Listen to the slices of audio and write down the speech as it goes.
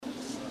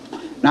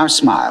Now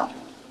smile.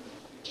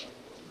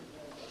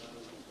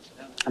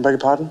 I beg your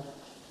pardon?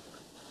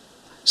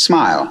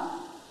 Smile.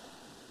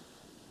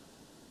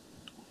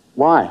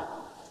 Why?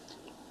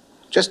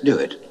 Just do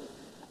it.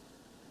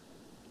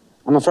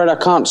 I'm afraid I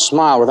can't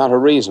smile without a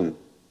reason.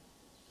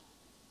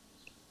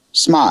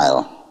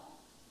 Smile.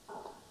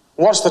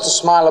 What's there to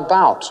smile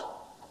about?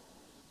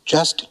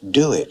 Just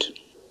do it.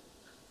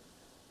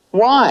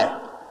 Why?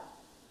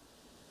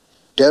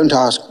 Don't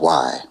ask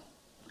why.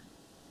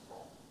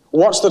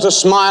 What's there to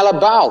smile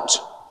about?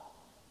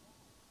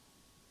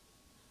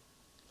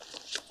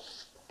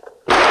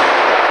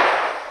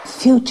 The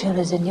future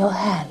is in your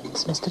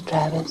hands, Mr.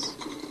 Travis.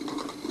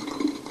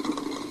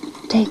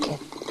 Take it.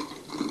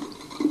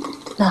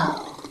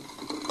 Now.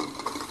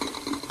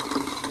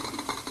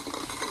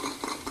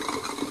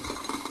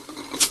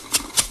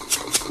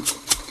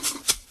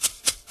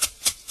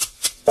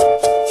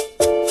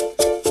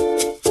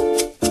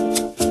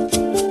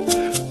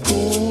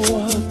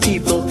 Poor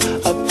people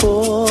are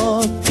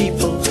poor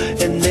people,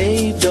 and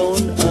they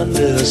don't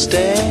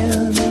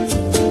understand.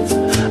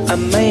 A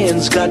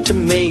man's got to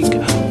make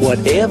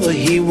whatever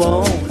he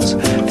wants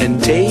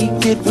and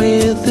take it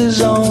with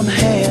his own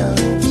hands.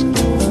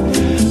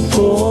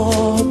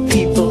 Poor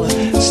people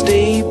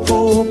stay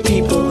poor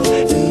people,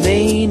 and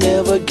they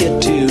never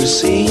get to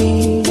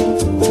see.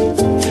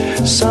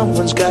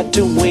 Someone's got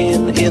to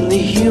win in the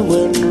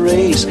human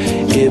race.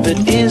 If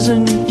it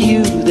isn't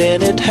you,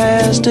 then it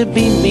has to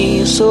be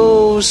me.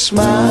 So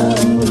smile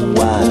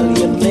while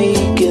you're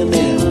making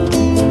it.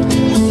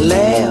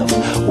 Laugh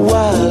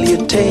while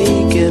you're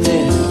taking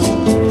it.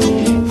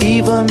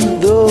 Even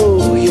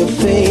though you're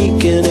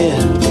faking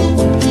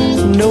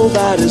it,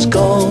 nobody's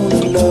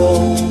gonna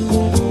know.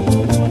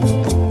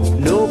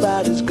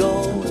 Nobody's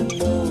gonna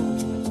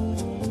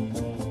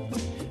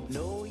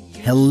know.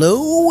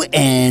 Hello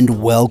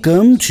and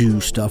welcome to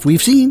Stuff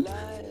We've Seen.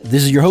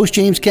 This is your host,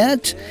 James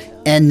Kent,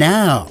 and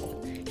now,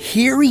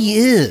 here he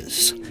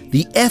is,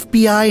 the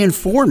FBI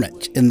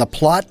informant in the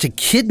plot to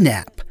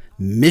kidnap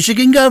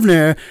Michigan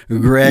Governor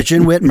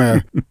Gretchen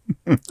Whitmer.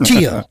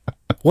 Tia,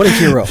 what a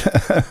hero.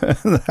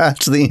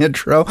 That's the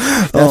intro.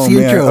 That's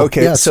the intro.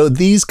 Okay, yes. So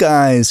these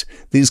guys,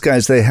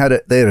 they had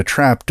a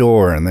trap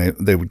door, and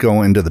they would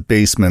go into the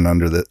basement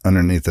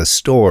underneath the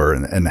store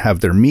and have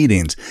their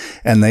meetings,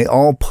 and they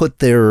all put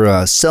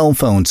their cell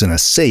phones in a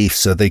safe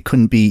so they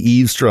couldn't be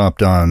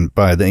eavesdropped on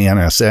by the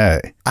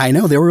NSA. I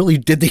know, they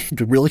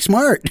really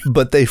smart.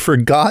 But they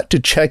forgot to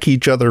check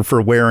each other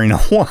for wearing a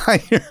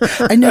wire.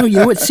 I know, you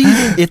know what, see,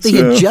 if they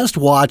had just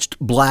watched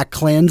Black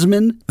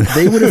Klansman,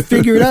 they would have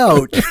figured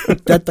out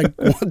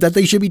that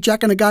they should be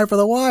checking a guy for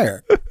the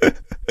wire.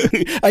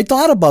 I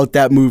thought about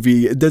that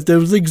movie, that there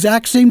was the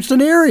exact same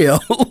scenario.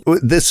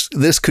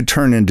 This could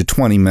turn into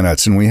 20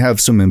 minutes, and we have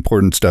some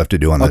important stuff to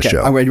do on this show.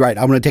 Okay, right.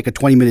 I'm going to take a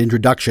 20-minute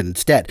introduction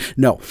instead.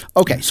 No.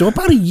 Okay, so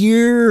about a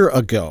year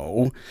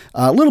ago,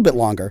 a little bit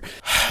longer,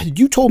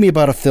 you told me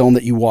about a film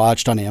that you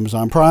watched on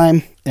Amazon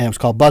Prime, and it was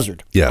called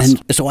Buzzard. Yes.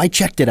 And so I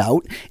checked it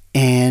out,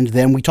 and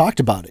then we talked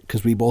about it,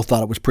 because we both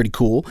thought it was pretty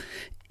cool.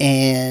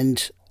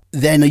 And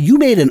then you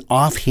made an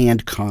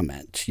offhand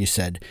comment. You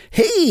said,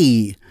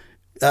 hey,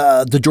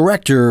 the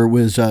director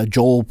was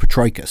Joel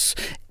Petrikis,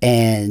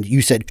 and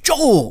you said,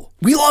 Joel,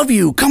 we love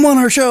you. Come on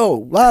our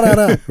show. La, da,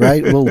 da.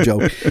 Right? A little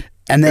joke.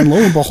 And then lo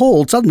and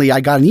behold, suddenly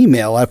I got an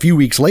email a few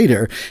weeks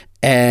later,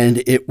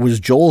 and it was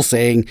Joel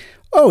saying,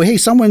 oh, hey,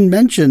 someone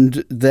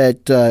mentioned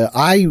that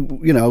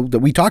that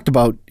we talked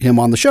about him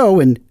on the show,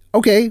 and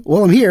okay,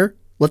 well, I'm here.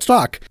 Let's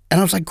talk. And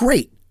I was like,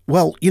 great.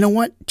 Well, you know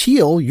what,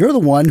 Teal, you're the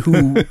one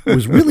who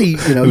was really, you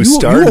opened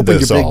your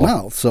big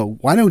mouth. So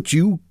why don't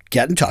you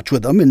get in touch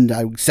with them? And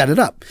I set it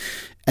up.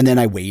 And then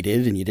I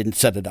waited, and you didn't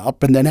set it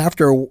up. And then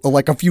after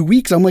like a few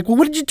weeks, I'm like, well,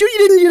 what did you do?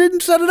 You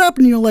didn't set it up.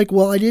 And you're like,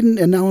 well, I didn't.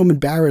 And now I'm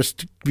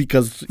embarrassed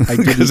because I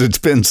didn't. Because it's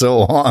been so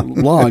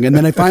long. And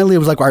then I finally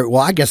was like, all right,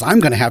 well, I guess I'm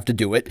going to have to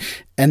do it.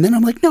 And then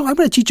I'm like, no, I'm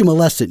going to teach him a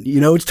lesson.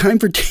 It's time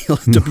for Teal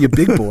to be a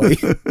big boy,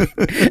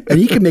 and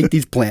he can make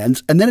these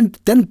plans. And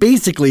then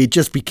basically it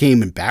just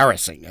became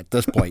embarrassing at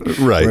this point,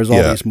 right? Whereas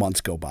all these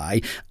months go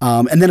by,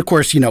 and then of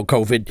course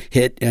COVID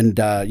hit, and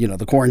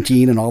the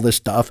quarantine and all this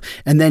stuff.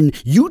 And then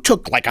you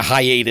took like a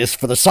hiatus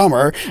for the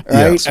summer,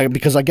 right? Yes.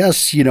 Because I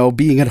guess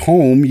being at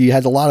home, you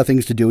had a lot of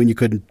things to do, and you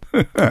couldn't.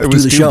 I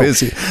was too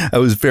busy. I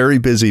was very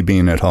busy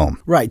being at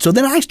home. Right. So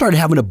then I started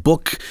having to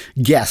book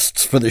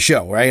guests for the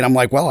show, right? I'm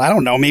like, well, I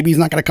don't know. Maybe he's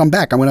not going to come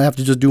back. I'm going to have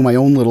to just do my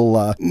own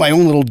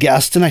little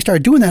guest. And I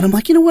started doing that. I'm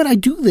like, you know what? I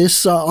do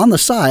this on the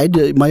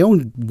side, my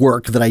own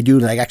work that I do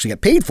that I actually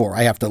get paid for.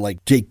 I have to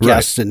take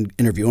guests and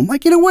interview them.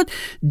 Like, you know what?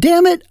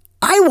 Damn it.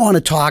 I want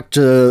to talk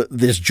to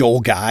this Joel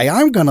guy.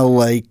 I'm going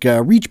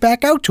to reach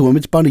back out to him.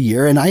 It's been a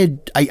year. And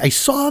I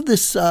saw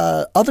this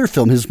other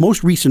film, his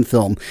most recent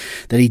film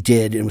that he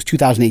did. It was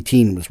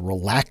 2018. It was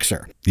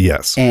Relaxer.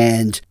 Yes.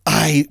 And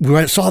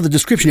when I saw the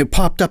description, it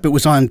popped up. It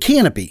was on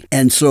Canopy.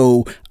 And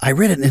so I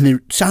read it, and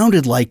it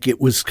sounded like it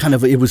was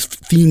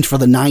themed for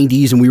the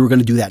 90s, and we were going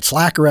to do that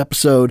Slacker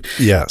episode.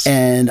 Yes.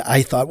 And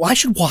I thought, well, I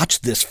should watch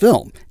this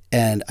film.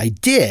 And I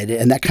did,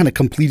 and that kind of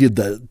completed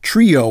the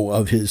trio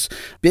of his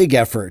big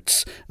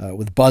efforts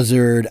with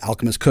Buzzard,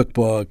 Alchemist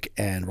Cookbook,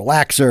 and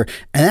Relaxer.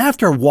 And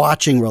after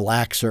watching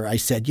Relaxer, I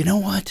said, you know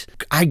what?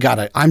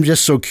 I'm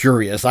just so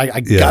curious.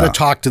 I got to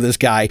talk to this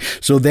guy.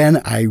 So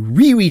then I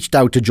reached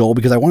out to Joel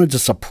because I wanted to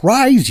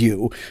surprise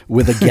you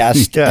with a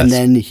guest. Yes. And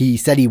then he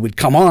said he would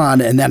come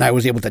on, and then I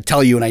was able to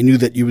tell you, and I knew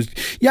that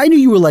I knew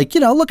you were like,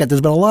 look,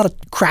 there's been a lot of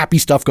crappy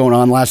stuff going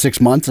on the last 6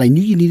 months, and I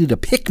knew you needed a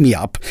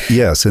pick-me-up.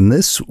 Yes, and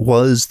this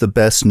was the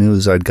best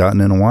news I'd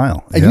gotten in a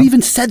while. And you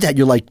even said that.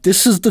 You're like,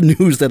 this is the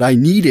news that I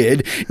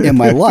needed in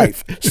my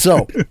life.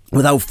 So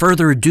without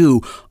further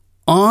ado,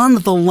 on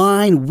the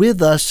line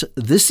with us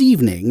this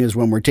evening, is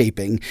when we're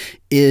taping,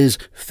 is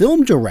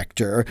film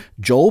director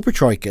Joel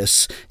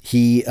Petroikis.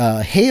 He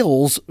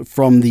hails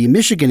from the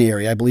Michigan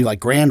area, I believe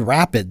like Grand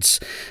Rapids,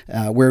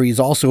 where he's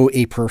also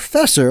a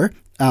professor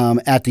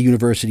at the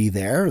university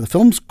there, the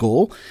film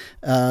school.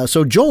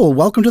 So Joel,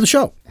 welcome to the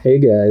show. Hey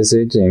guys,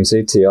 hey James,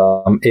 hey T.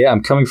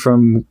 I'm coming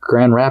from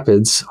Grand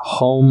Rapids,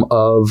 home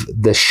of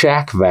the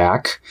Shack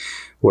Vac,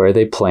 where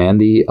they plan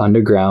the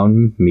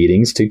underground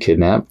meetings to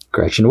kidnap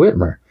Gretchen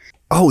Whitmer.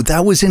 Oh,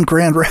 that was in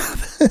Grand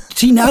Rapids.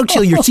 See, now,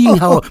 Chill, you're seeing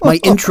how my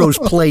intros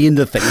play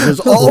into things. There's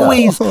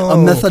always a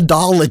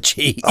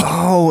methodology.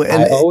 Oh,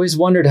 and I always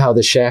wondered how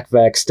the Shack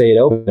Vac stayed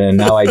open, and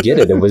now I get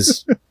it. It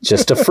was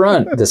just a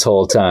front this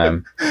whole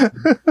time.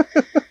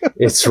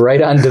 It's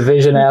right on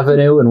Division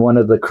Avenue in one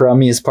of the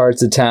crummiest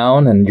parts of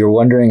town, and you're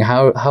wondering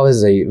how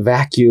is a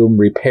vacuum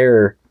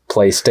repair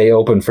place stay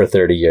open for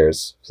 30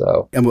 years.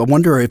 So, and I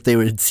wonder if they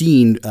had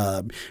seen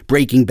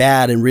Breaking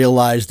Bad and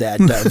realized that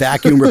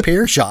vacuum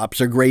repair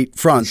shops are great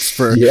fronts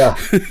for. Yeah,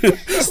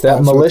 it's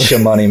that militia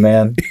money,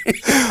 man.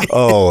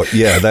 Oh,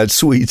 yeah, that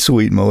sweet,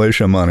 sweet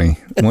militia money.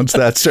 Once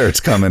that starts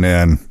coming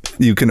in,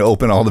 you can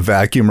open all the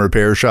vacuum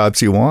repair shops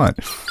you want.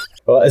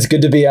 Well, it's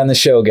good to be on the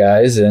show,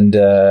 guys, and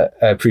I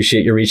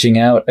appreciate you reaching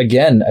out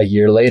again a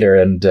year later,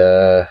 and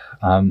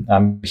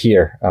I'm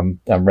here. I'm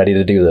ready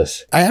to do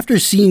this. After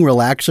seeing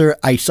Relaxer,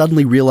 I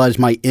suddenly realized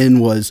my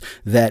in was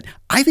that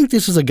I think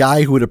this is a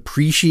guy who would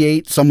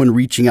appreciate someone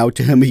reaching out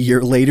to him a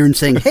year later and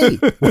saying, "Hey,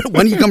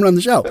 when are you coming on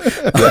the show?"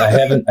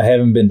 Yeah, I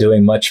haven't been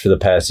doing much for the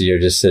past year,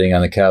 just sitting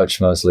on the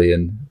couch mostly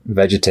and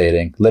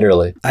vegetating,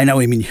 literally. I know.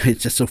 I mean,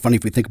 it's just so funny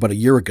if we think about a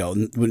year ago.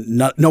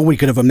 Nobody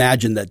could have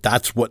imagined that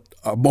that's what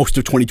most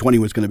of 2020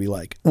 was going to be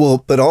like.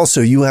 Well, but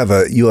also you have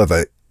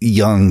a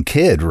young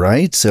kid,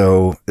 right?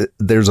 So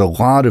there's a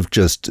lot of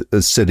just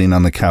sitting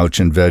on the couch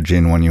and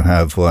vegging when you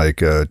have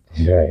like a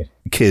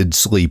kid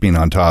sleeping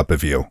on top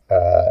of you.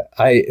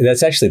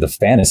 That's actually the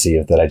fantasy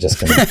of that. I just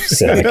can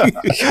sit on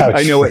the couch.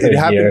 I know it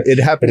happened. It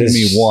happened to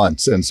me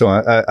once, and so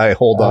I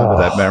hold on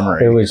to that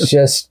memory. It would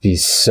just be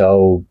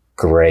so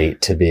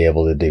great to be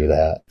able to do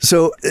that.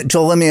 So,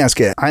 Joel, let me ask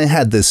you, I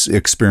had this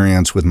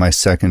experience with my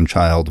second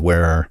child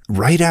where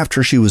right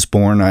after she was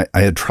born, I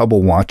had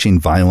trouble watching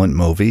violent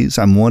movies.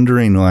 I'm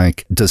wondering,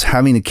 like, does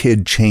having a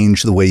kid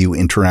change the way you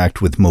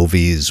interact with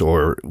movies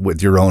or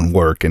with your own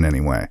work in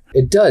any way?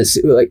 It does.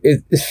 Like,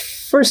 it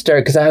first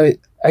started because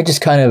I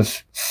just kind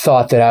of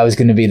thought that I was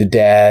going to be the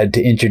dad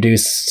to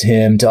introduce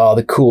him to all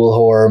the cool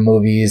horror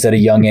movies at a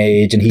young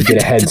age, and he'd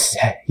get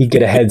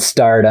a head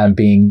start on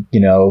being,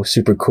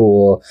 super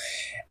cool.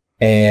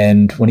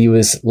 And when he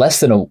was less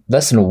than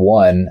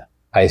one,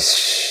 I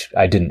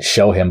didn't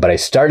show him, but I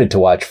started to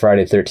watch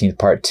Friday the 13th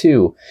Part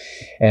 2,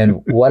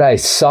 and what I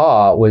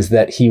saw was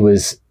that he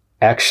was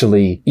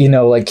actually,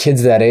 like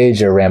kids that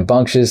age are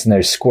rambunctious and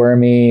they're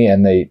squirmy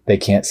and they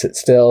can't sit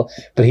still,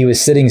 but he was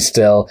sitting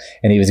still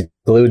and he was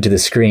glued to the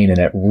screen, and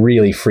it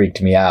really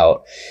freaked me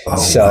out.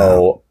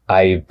 Wow.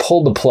 I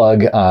pulled the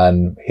plug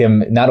on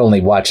him not only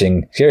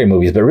watching scary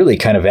movies, but really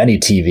kind of any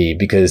TV,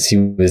 because he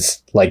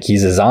was like,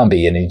 he's a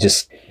zombie and he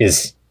just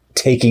is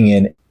taking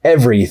in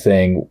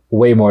everything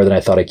way more than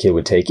I thought a kid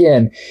would take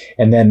in.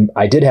 And then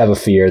I did have a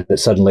fear that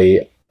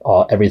suddenly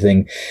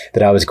everything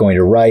that I was going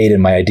to write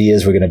and my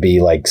ideas were going to be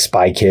like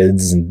Spy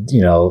Kids and,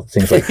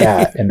 things like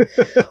that. And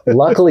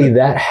luckily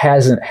that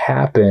hasn't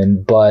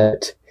happened,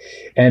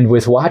 and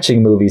with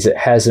watching movies, it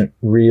hasn't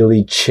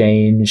really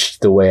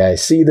changed the way I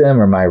see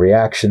them or my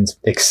reactions,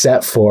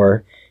 except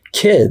for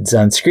kids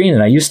on screen.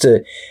 And I used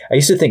to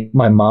think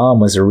my mom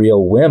was a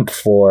real wimp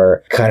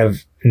for kind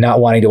of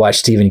not wanting to watch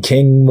Stephen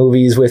King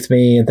movies with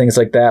me and things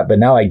like that. But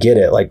now I get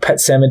it. Like Pet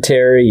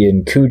Sematary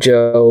and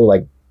Cujo,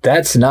 like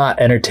that's not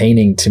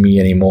entertaining to me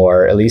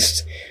anymore, at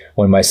least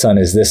when my son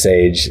is this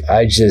age.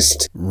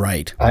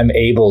 I'm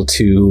able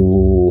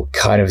to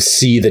kind of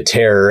see the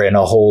terror in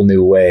a whole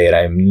new way, and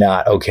I'm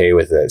not okay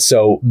with it.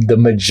 So the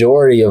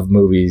majority of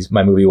movies,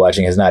 my movie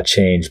watching has not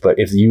changed, but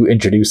if you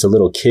introduce a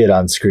little kid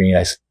on screen,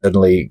 I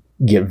suddenly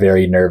get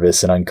very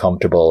nervous and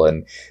uncomfortable,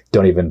 and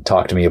don't even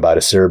talk to me about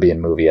a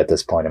Serbian movie at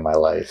this point in my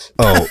life.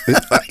 Oh,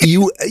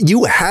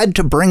 you had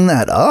to bring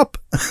that up?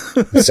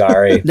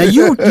 Sorry. Now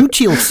you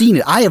Teal seen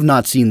it. I have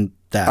not seen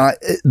that.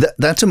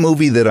 That's a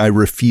movie that I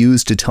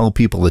refuse to tell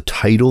people the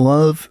title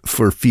of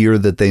for fear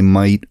that they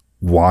might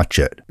watch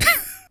it.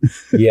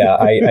 Yeah,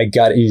 I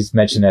got, you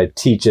mentioned I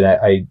teach, and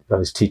I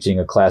was teaching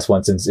a class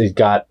once, and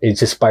it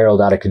just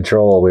spiraled out of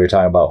control. We were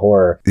talking about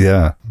horror.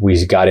 Yeah.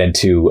 We got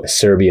into a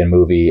Serbian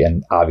movie,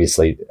 and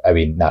obviously, I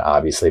mean, not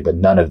obviously, but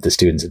none of the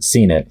students had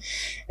seen it.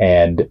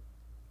 And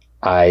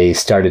I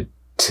started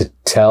to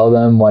tell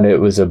them what it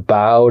was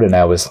about, and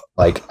I was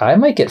like, I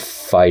might get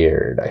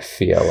fired, I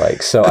feel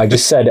like. So I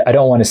just said, I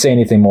don't want to say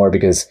anything more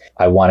because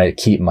I want to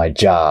keep my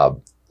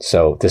job.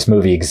 So this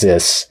movie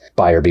exists,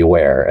 buyer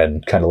beware,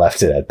 and kind of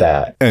left it at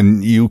that.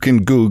 And you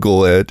can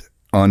Google it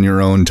on your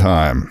own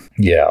time.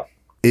 Yeah.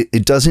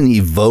 It doesn't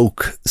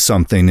evoke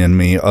something in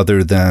me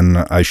other than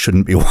I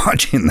shouldn't be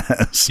watching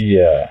this.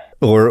 Yeah.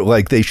 Or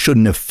like they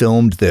shouldn't have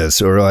filmed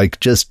this, or like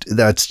just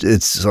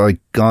it's like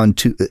gone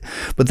too.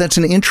 But that's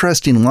an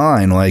interesting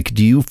line. Like,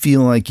 do you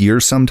feel like you're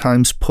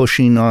sometimes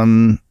pushing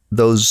on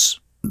those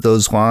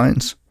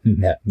lines?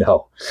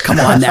 No. Come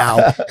on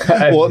now.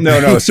 Well,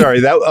 no,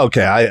 sorry. No.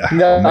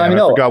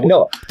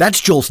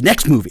 That's Joel's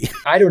next movie.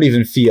 I don't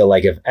even feel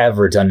like I've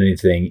ever done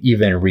anything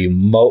even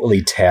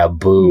remotely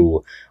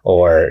taboo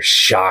or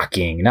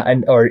shocking,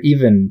 or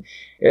even.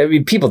 I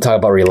mean, people talk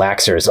about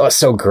relaxers. Oh, it's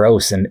so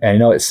gross. And I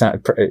know it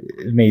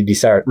may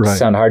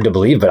sound hard to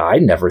believe, but I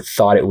never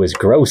thought it was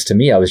gross. To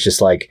me, I was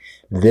just like,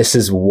 this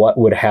is what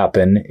would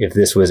happen if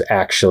this was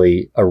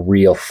actually a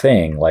real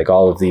thing. Like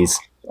all of these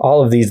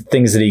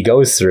things that he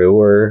goes through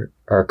are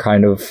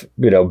kind of,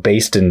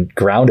 based and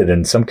grounded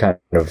in some kind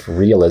of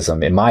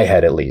realism in my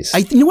head, at least.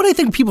 You know what I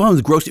think people found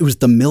was gross? It was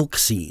the milk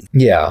scene.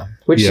 Yeah.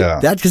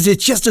 Because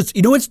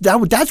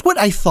that's what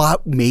I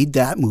thought made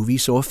that movie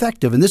so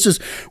effective. And this is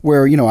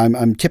where,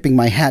 I'm tipping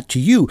my hat to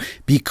you,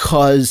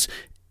 because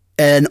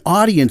an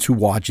audience who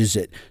watches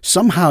it,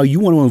 somehow you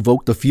want to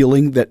evoke the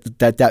feeling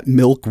that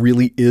milk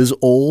really is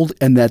old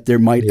and that there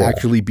might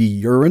actually be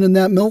urine in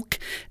that milk.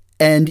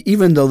 And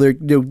even though there's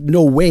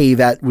no way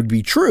that would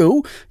be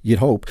true, you'd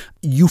hope,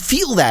 you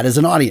feel that as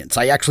an audience.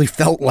 I actually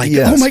felt like,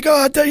 oh my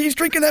God, he's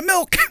drinking that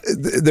milk.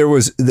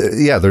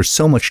 There's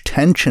so much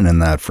tension in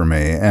that for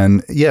me.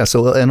 And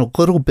and a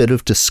little bit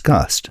of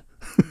disgust.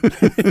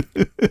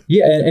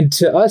 Yeah. And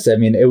to us, I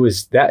mean, it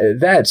was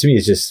that to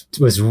me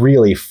was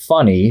really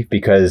funny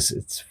because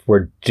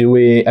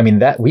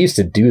we used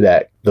to do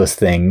those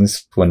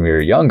things when we were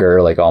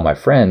younger, like all my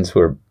friends who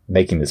were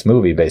making this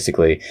movie,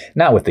 basically,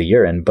 not with the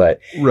urine, but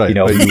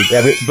everybody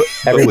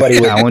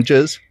would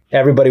challenges.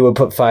 Everybody would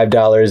put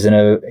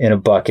 $5 in a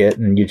bucket,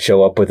 and you'd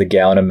show up with a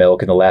gallon of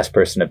milk, and the last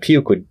person to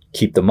puke would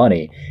keep the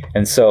money.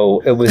 And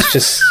so it was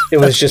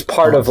just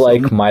part of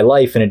like my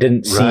life, and it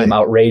didn't seem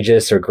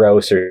outrageous or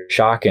gross or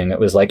shocking. It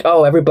was like,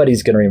 oh,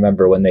 everybody's going to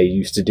remember when they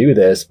used to do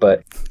this,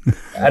 but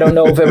I don't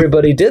know if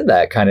everybody did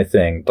that kind of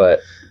thing. But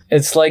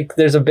it's like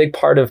there's a big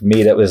part of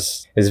me that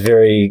is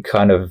very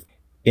kind of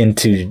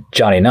into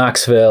Johnny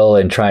Knoxville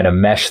and trying to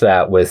mesh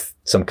that with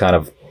some kind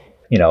of,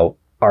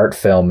 art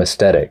film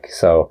aesthetic.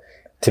 So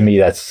to me,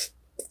 that's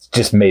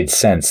just made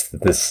sense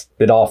that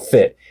it all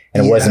fit.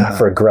 And it wasn't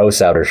for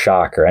gross out or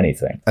shock or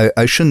anything.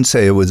 I shouldn't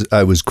say I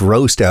was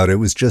grossed out. It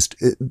was just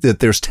that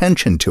there's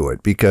tension to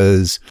it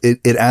because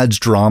it adds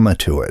drama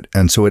to it.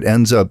 And so it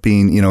ends up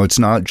being, it's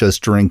not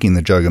just drinking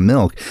the jug of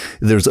milk.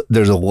 There's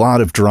a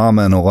lot of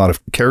drama and a lot of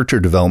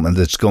character development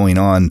that's going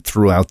on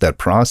throughout that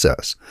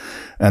process.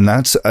 And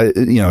that's,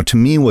 to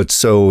me, what's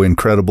so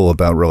incredible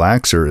about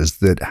Relaxer is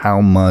that how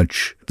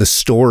much the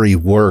story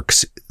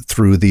works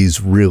through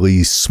these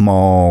really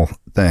small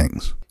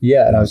things.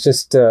 Yeah, and I was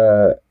just,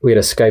 we had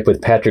a Skype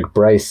with Patrick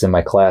Bryce in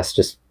my class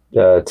just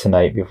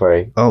tonight before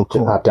I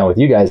hopped on with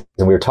you guys,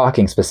 and we were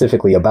talking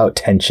specifically about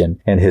tension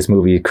and his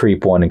movie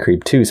Creep 1 and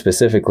Creep 2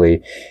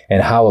 specifically,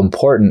 and how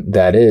important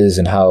that is,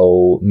 and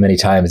how many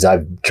times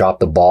I've dropped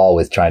the ball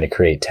with trying to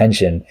create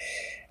tension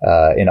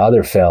in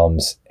other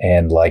films.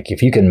 And like,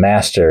 if you can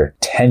master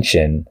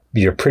tension,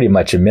 you're pretty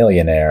much a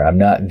millionaire. I'm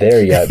not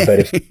there yet,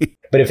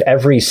 but if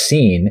every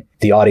scene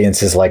the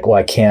audience is like, well,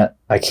 I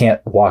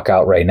can't walk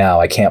out right now,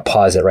 I can't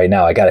pause it right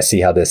now, I got to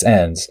see how this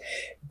ends,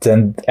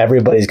 then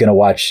everybody's going to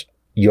watch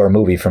your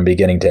movie from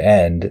beginning to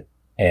end.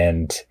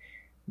 And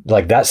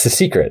like, that's the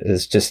secret,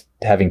 is just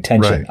having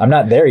tension. Right. I'm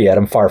not there yet,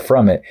 I'm far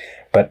from it,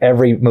 but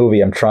every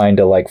movie I'm trying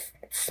to like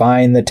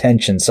find the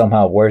tension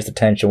somehow. Where's the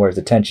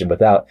tension?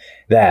 Without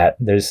that,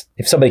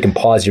 if somebody can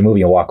pause your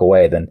movie and walk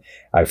away, then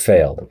I've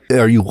failed.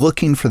 Are you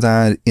looking for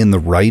that in the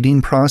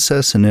writing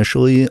process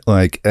initially?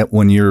 Like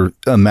when you're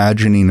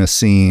imagining a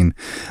scene,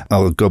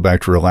 I'll go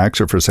back to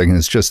Relaxer for a second.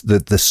 It's just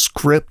that the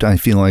script, I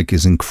feel like,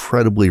 is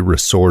incredibly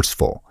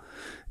resourceful.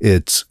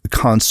 It's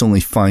constantly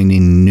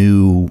finding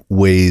new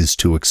ways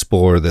to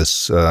explore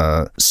this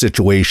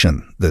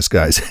situation this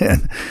guy's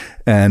in.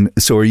 And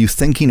so are you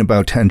thinking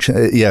about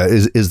tension? Yeah.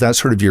 Is that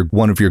sort of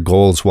one of your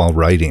goals while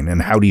writing,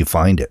 and how do you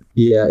find it?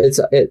 Yeah,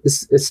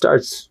 it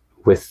starts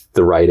with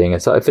the writing.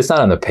 If it's not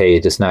on the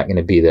page, it's not going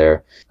to be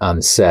there on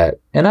the set.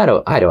 And I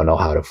don't know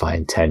how to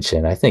find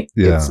tension. I think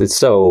it's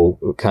so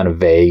kind of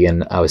vague.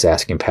 And I was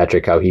asking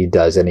Patrick how he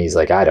does, and he's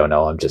like, I don't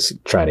know, I'm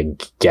just trying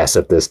to guess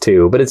at this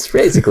too. But it's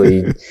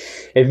basically,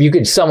 if you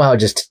could somehow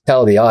just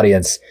tell the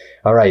audience,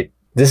 all right,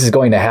 this is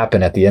going to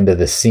happen at the end of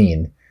this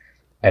scene,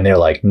 And they're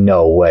like,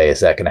 no way is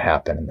that going to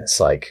happen. And it's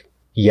like,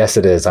 yes,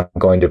 it is. I'm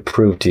going to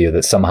prove to you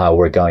that somehow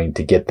we're going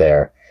to get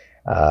there.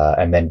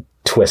 And then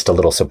twist a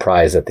little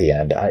surprise at the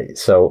end.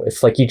 So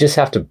it's like, you just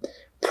have to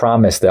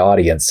promise the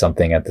audience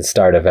something at the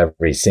start of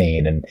every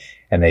scene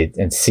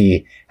and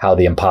see how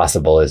the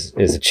impossible is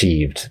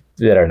achieved.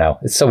 I don't know.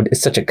 It's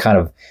such a kind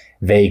of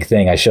vague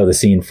thing. I show the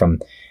scene from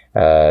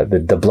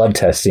the blood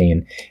test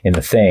scene in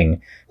The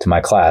Thing to my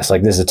class.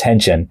 Like, there's a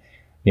tension,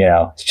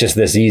 it's just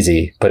this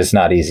easy, but it's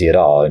not easy at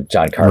all. And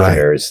John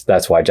Carpenter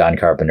that's why John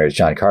Carpenter is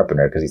John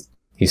Carpenter, because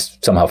he's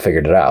somehow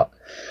figured it out.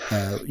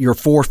 You're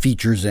 4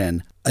 features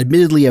in.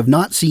 Admittedly, I've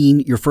not seen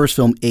your first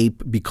film,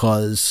 Ape,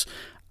 because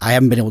I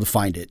haven't been able to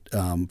find it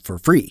for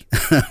free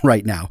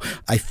right now.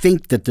 I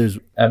think that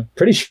I'm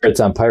pretty sure it's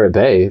on Pirate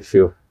Bay if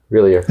you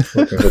really are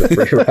looking for the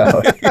free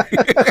route.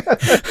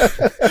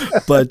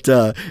 But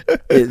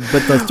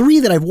the 3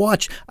 that I've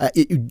watched,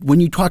 when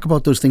you talk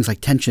about those things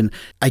like tension,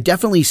 I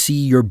definitely see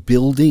you're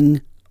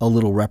building a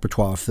little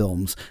repertoire of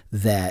films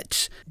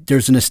that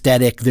there's an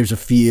aesthetic, there's a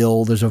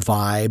feel, there's a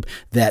vibe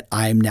that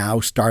I'm now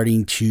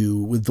starting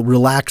to, with The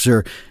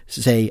Relaxer,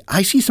 say,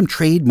 I see some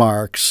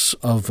trademarks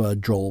of a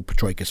Joel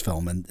Petroikis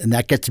film, and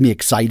that gets me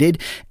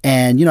excited.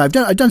 And, I've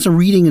done some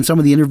reading in some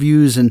of the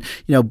interviews, and,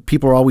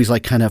 people are always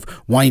like kind of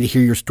wanting to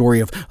hear your story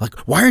of like,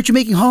 why aren't you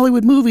making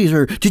Hollywood movies?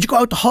 Or did you go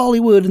out to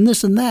Hollywood and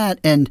this and that?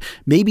 And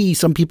maybe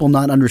some people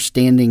not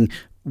understanding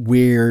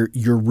where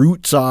your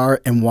roots are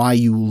and why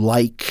you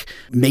like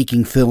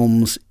making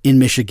films in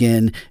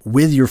Michigan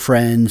with your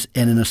friends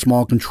and in a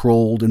small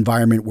controlled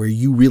environment where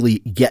you really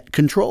get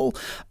control.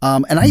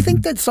 And I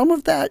think that some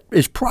of that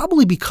is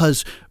probably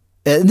because,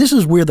 and this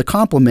is where the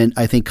compliment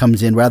I think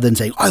comes in, rather than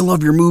saying, I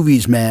love your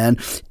movies, man,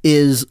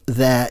 is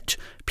that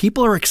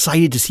people are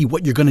excited to see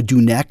what you're going to do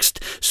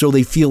next. So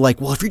they feel like,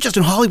 well, if you're just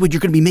in Hollywood,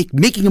 you're going to be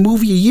making a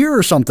movie a year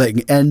or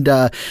something. And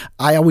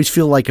I always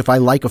feel like if I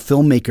like a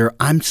filmmaker,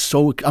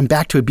 I'm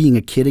back to being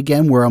a kid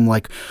again, where I'm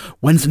like,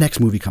 when's the next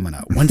movie coming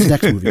out? When's the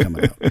next movie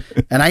coming out?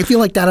 And I feel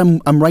like that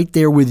I'm right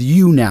there with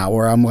you now,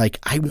 where I'm like,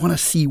 I want to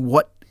see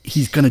what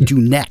he's going to do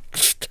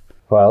next.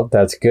 Well,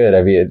 that's good.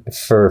 I mean,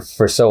 for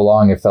so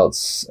long, I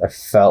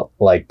felt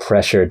like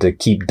pressure to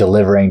keep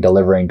delivering.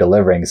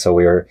 So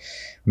we were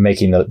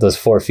making those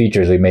 4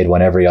 features. We made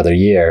one every other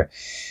year.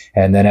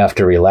 And then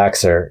after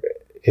Relaxer,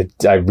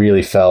 I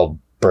really felt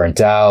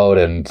burnt out,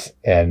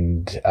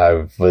 and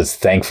I was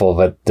thankful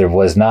that there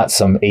was not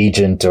some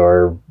agent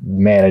or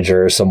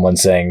manager or someone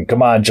saying,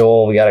 come on,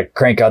 Joel, we got to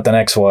crank out the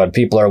next one.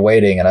 People are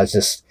waiting. And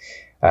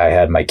I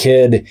had my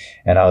kid,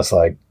 and I was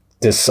like,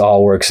 this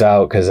all works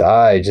out because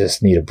I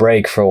just need a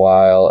break for a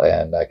while,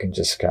 and I can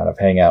just kind of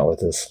hang out with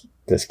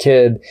this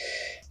kid.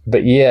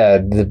 But yeah,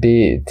 to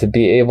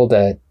be able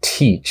to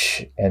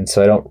teach, and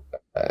so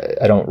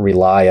I don't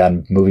rely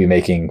on movie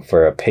making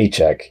for a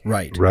paycheck,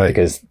 right?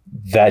 Because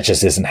that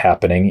just isn't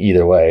happening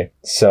either way.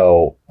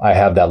 So I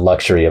have that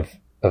luxury of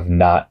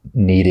not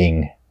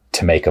needing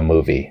to make a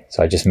movie.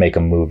 So I just make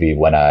a movie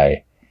when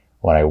I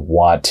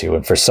want to.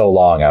 And for so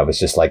long, I was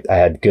just like, I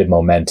had good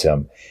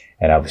momentum,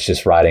 and I was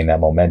just riding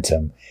that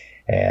momentum,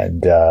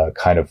 and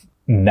kind of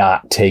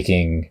not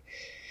taking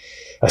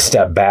a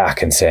step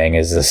back and saying,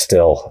 is this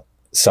still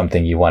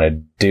something you want to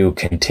do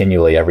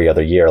continually every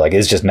other year? Like,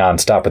 it's just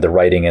nonstop with the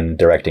writing and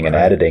directing and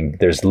editing.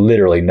 There's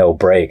literally no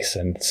breaks.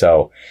 And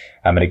so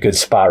I'm in a good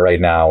spot right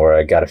now where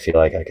I got to feel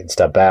like I can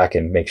step back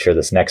and make sure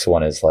this next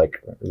one is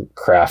like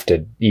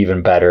crafted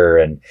even better.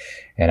 And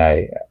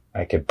I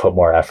could put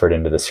more effort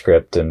into the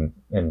script and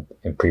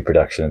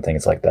pre-production and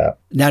things like that.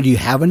 Now, do you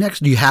have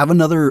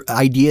another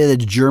idea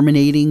that's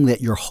germinating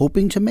that you're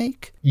hoping to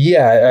make?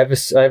 Yeah,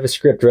 I have a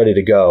script ready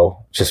to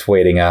go, just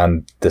waiting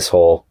on this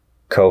whole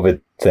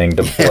COVID thing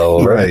to blow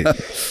over. Right.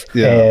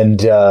 Yeah.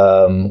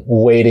 And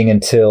waiting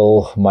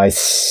until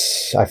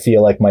I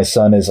feel like my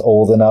son is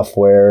old enough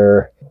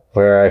where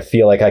I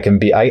feel like I can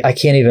be, I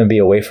can't even be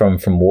away from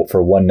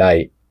for one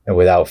night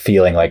without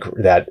feeling like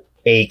that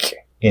ache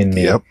in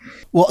me. Yep.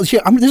 Well, see,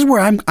 this is where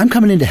I'm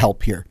coming in to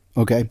help here.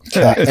 Okay.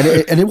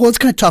 It's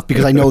kind of tough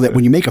because I know that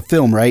when you make a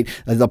film, right,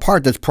 the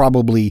part that's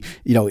probably,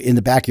 in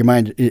the back of your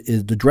mind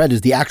is the dread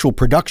is the actual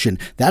production.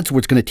 That's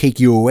what's going to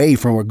take you away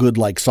from a good,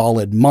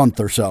 solid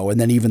month or so.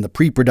 And then even the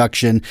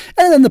pre-production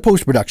and then the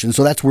post-production.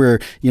 So that's where,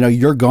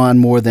 you're gone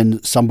more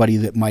than somebody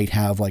that might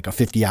have like a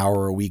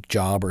 50-hour-a-week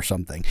job or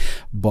something.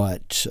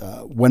 But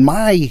when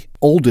my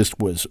oldest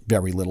was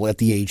very little, at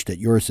the age that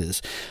yours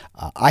is,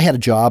 I had a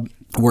job,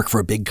 worked for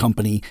a big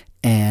company,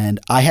 and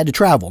I had to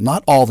travel,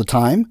 not all the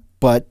time,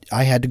 but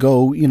I had to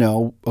go,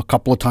 a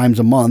couple of times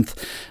a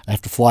month. I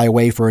have to fly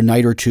away for a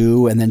night or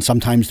two. And then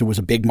sometimes there was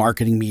a big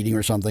marketing meeting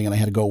or something, and I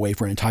had to go away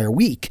for an entire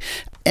week.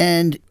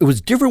 And it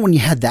was different when you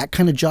had that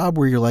kind of job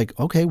where you're like,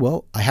 okay,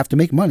 well, I have to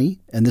make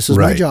money, and this is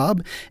my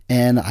job,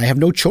 and I have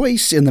no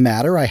choice in the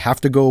matter. I have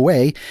to go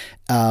away.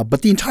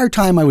 But the entire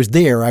time I was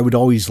there, I would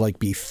always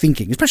be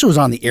thinking, especially when I was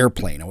on the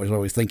airplane, I was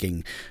always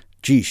thinking,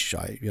 geesh,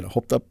 I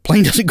hope the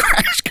plane doesn't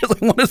crash because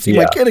I want to see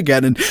my kid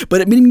again.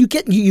 But I mean, you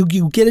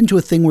get into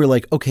a thing where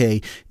like,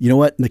 okay, you know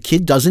what, the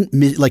kid doesn't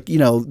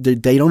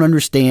they don't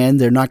understand.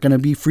 They're not going to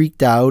be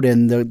freaked out,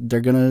 and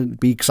they're going to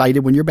be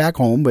excited when you're back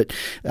home. But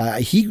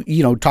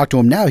talk to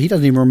him now. He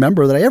doesn't even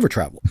remember that I ever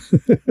traveled.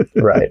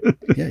 Right.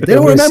 Yeah, they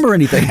don't remember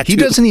anything. He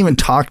doesn't even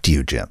talk to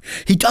you, Jim.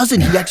 He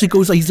doesn't. He actually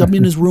goes. He's up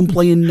in his room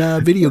playing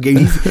video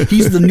games.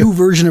 He's the new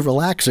version of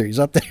Relaxer. He's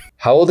up there.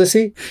 How old is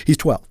he? He's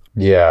 12.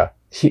 Yeah.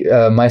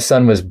 My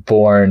son was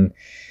born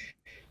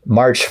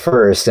March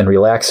 1st, and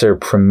Relaxer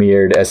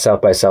premiered at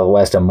South by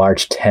Southwest on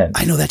March 10th.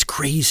 I know, that's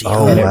crazy.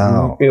 Oh, and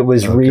wow. It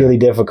was really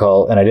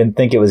difficult, and I didn't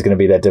think it was going to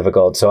be that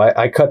difficult. So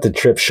I cut the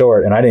trip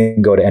short, and I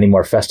didn't go to any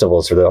more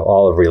festivals for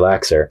all of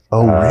Relaxer.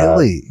 Oh,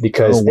 really?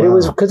 Because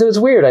it was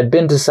weird. I'd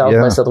been to South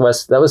by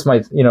Southwest. That was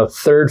my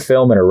third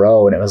film in a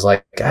row, and it was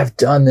like, I've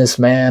done this,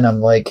 man.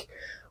 I'm like,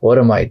 what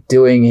am I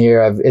doing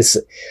here?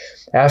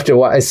 After a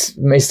while, it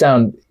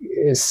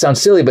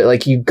sounds silly, but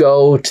like you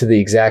go to the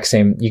exact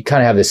same, you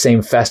kind of have the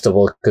same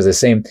festival because the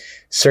same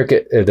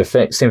circuit,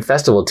 same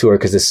festival tour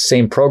because the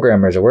same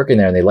programmers are working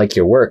there and they like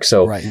your work.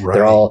 So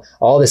they're all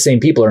the same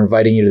people are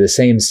inviting you to the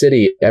same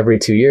city every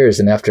 2 years.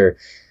 And after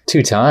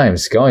 2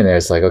 times going there,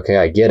 it's like, okay,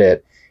 I get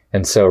it.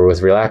 And so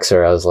with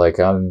Relaxer, I was like,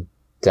 I'm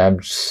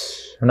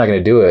not going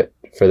to do it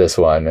for this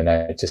one. And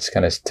I just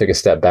kind of took a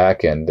step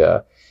back and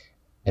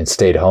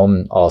stayed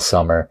home all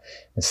summer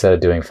instead of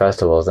doing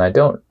festivals. And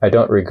I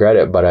don't regret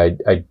it, but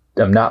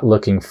I'm not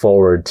looking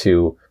forward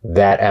to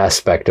that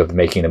aspect of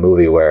making a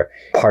movie where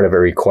part of it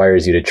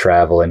requires you to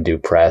travel and do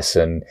press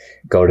and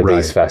go to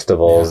these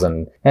festivals.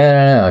 And I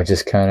don't know,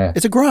 just kind of...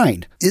 It's a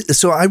grind.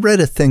 So I read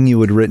a thing you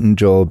had written,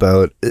 Joel,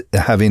 about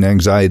having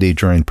anxiety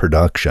during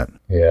production.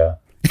 Yeah.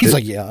 He's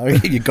like, yeah,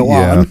 you go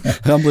on.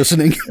 I'm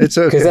listening. It's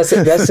okay. Because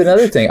that's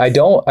another thing.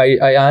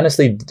 I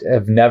honestly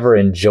have never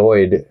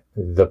enjoyed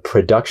the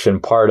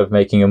production part of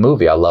making a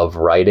movie. I love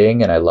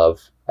writing and I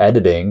love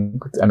editing.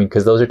 I mean,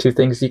 because those are 2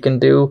 things you can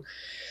do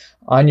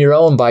on your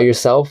own by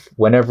yourself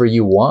whenever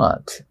you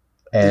want.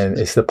 And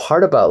it's the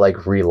part about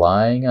like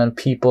relying on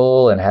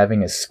people and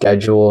having a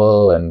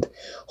schedule and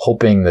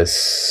hoping the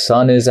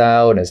sun is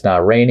out and it's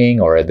not raining,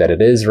 or that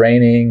it is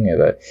raining, or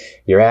that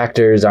your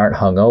actors aren't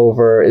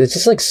hungover. It's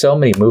just like so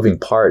many moving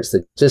parts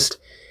that just,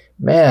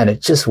 man,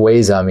 it just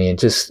weighs on me, and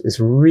just it's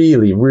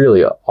really,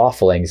 really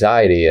awful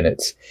anxiety. And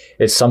it's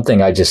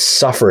something I just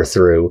suffer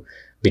through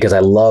because I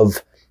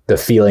love the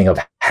feeling of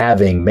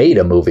having made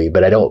a movie,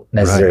 but I don't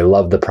necessarily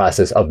love the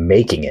process of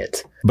making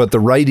it. But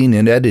the writing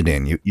and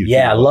editing,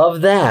 I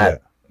love that. Yeah.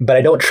 But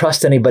I don't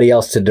trust anybody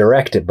else to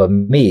direct it but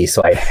me,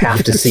 so I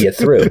have to see it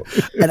through.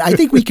 And I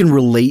think we can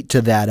relate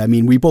to that. I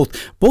mean, we both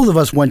of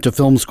us went to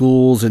film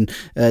schools and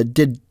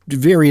did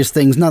various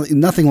things,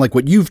 nothing like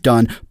what you've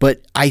done.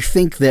 But I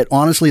think that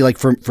honestly, like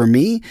for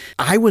me,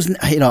 I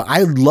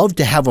love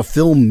to have a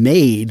film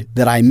made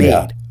that I made.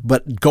 Yeah.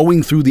 But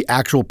going through the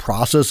actual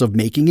process of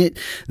making it,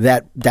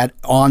 that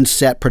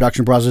on-set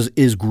production process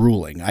is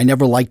grueling. I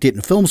never liked it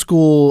in film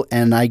school,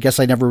 and I guess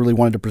I never really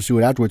wanted to pursue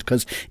it afterwards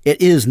because it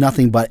is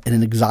nothing but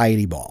an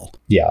anxiety ball.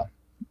 Yeah.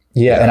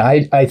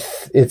 And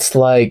it's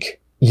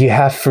like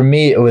for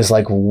me, it was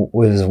like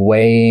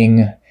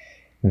weighing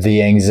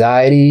the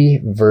anxiety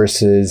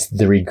versus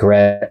the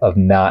regret of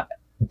not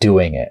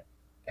doing it.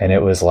 And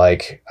it was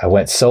like, I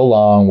went so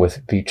long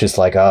with just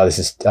like,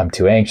 I'm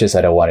too anxious.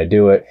 I don't want to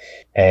do it.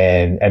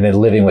 And then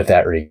living with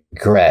that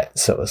regret.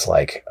 So it was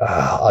like,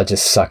 I'll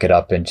just suck it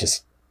up and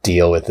just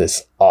deal with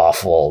this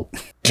awful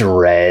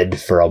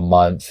dread for a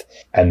month.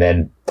 And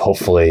then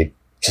hopefully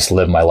just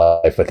live my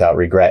life without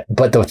regret.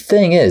 But the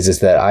thing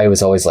is that I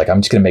was always like, I'm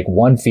just going to make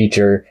one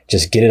feature,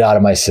 just get it out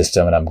of my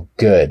system and I'm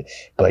good.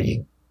 But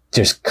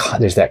there's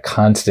that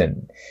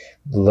constant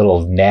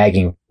little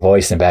nagging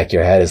voice in the back of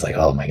your head is like,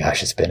 oh my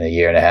gosh, it's been 1.5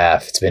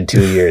 years. It's been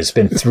 2 years. It's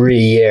been 3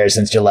 years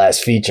since your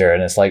last feature.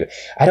 And it's like,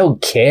 I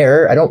don't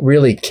care. I don't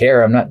really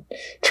care. I'm not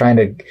trying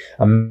to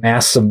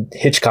amass some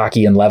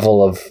Hitchcockian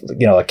level of,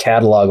 a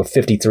catalog of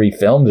 53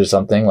 films or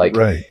something. Like,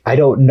 I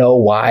don't know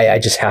why. I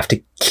just have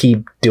to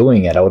keep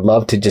doing it. I would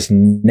love to just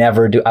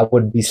never do. I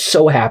would be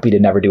so happy to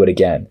never do it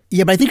again.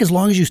 Yeah, but I think as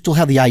long as you still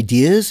have the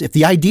ideas, if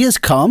the ideas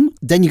come,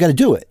 then you got to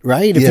do it,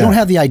 right? If you don't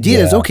have the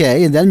ideas,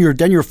 okay, and then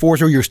you're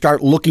forced, or you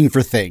start looking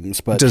for things.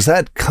 But does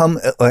that come?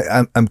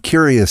 I'm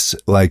curious,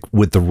 like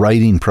with the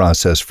writing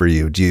process for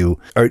you, do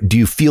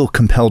you feel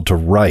compelled to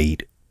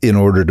write in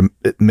order to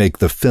make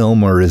the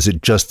film, or is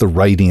it just the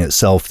writing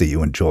itself that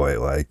you enjoy?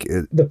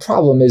 The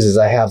problem is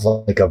I have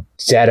like a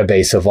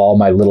database of all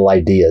my little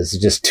ideas,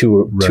 just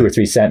two or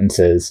three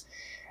sentences.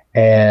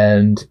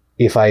 And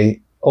if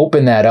I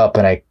open that up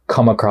and I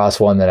come across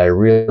one that I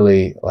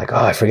really like,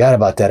 I forgot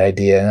about that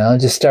idea. And I'll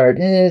just start,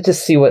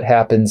 just see what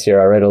happens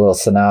here. I write a little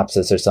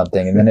synopsis or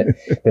something. And then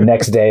the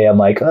next day I'm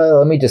like,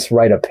 let me just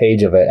write a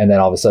page of it. And then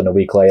all of a sudden a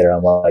week later,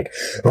 I'm like,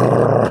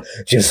 I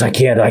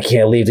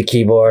can't leave the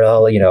keyboard.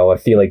 I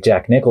feel like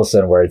Jack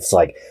Nicholson, where it's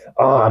like,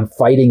 I'm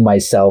fighting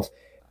myself.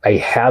 I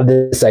have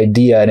this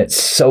idea and it's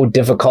so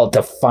difficult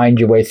to find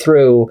your way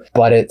through,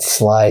 but it's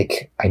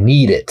like, I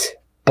need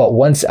it. But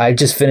once I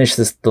just finished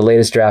the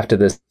latest draft of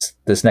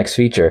this next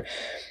feature,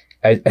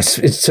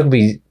 it took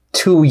me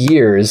 2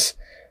 years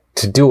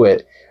to do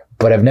it,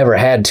 but I've never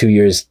had 2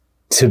 years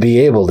to be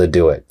able to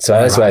do it. So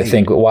that's why I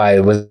think why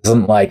it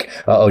wasn't like,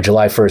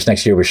 July 1st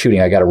next year we're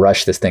shooting, I got to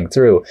rush this thing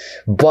through.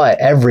 But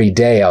every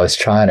day I was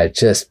trying to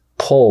just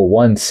pull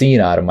one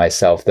scene out of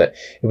myself that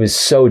it was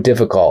so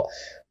difficult.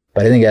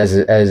 But I think as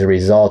a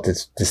result,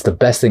 it's the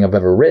best thing I've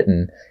ever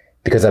written,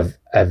 because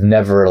I've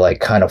never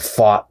like kind of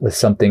fought with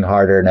something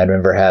harder, and I've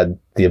never had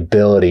the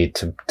ability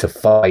to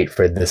fight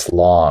for this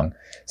long.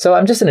 So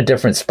I'm just in a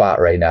different spot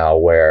right now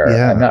where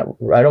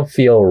I don't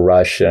feel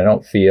rushed, and I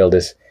don't feel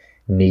this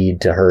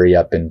need to hurry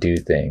up and do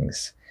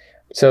things.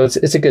 So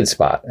it's a good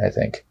spot, I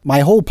think. My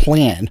whole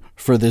plan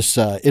for this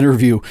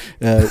interview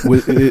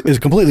is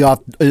completely off.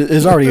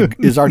 Is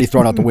already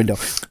thrown out the window.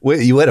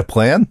 Wait, you had a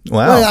plan?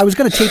 Wow. Well, I was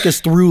going to take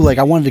us through. Like,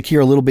 I wanted to hear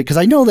a little bit, because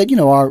I know that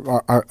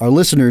our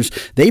listeners,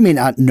 they may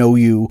not know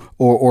you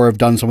or have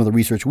done some of the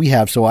research we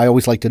have. So I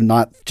always like to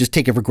not just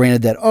take it for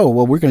granted that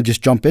we're going to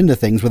just jump into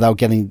things without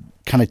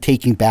kind of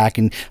taking back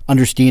and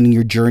understanding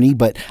your journey.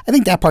 But I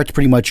think that part's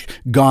pretty much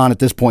gone at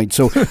this point.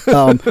 So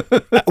so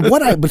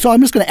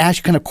I'm just going to ask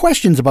you kind of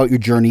questions about your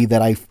journey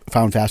that I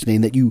found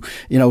fascinating, that you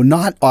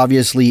not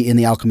obviously in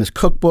the Alchemist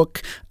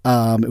Cookbook.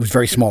 It was a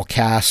very small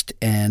cast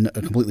and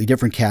a completely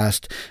different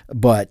cast,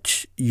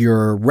 but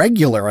your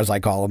regular, as I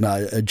call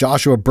him,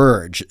 Joshua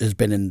Burge, has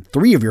been in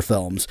 3 of your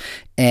films.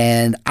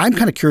 And I'm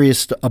kind of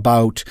curious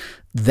about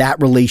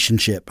that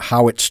relationship,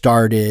 how it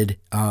started,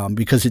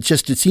 because it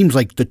seems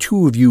like the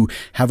two of you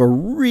have a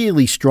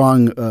really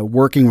strong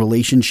working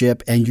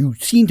relationship, and you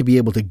seem to be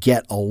able to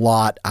get a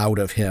lot out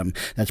of him.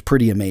 That's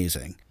pretty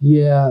amazing.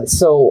 Yeah.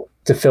 So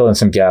to fill in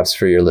some gaps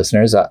for your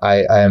listeners,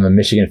 I am a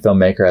Michigan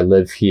filmmaker. I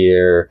live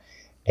here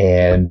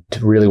and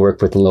really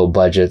work with low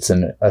budgets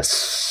and a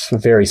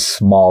very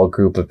small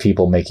group of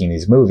people making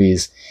these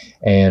movies.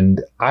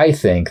 And I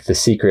think the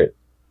secret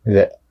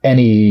that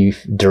any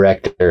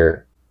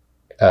director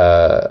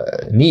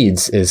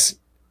needs is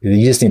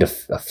you just need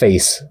a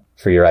face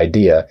for your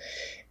idea.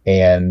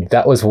 And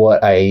that was what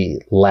I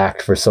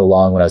lacked for so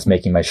long when I was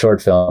making my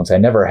short films. I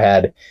never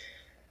had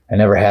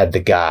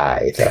the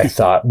guy that I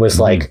thought was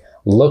like,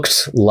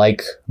 looked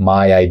like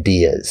my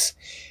ideas.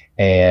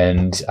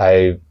 And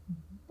I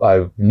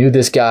knew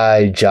this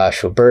guy,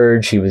 Joshua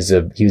Burge. He was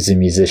a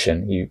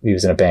musician. He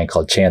was in a band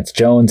called Chance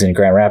Jones in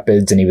Grand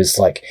Rapids. And he was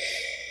like,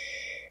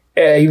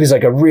 it was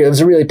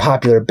a really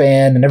popular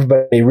band, and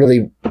everybody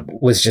really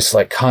was just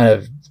like kind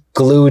of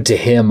glued to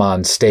him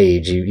on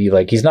stage.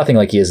 He's nothing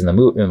like he is in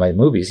my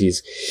movies.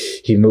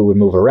 He would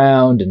move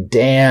around and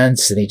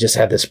dance, and he just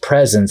had this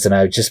presence. And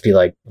I would just be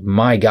like,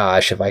 my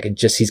gosh,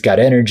 he's got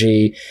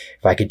energy.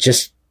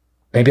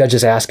 Maybe I'll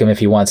just ask him if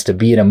he wants to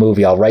be in a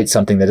movie. I'll write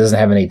something that doesn't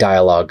have any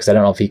dialogue, because I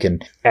don't know if he can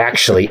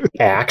actually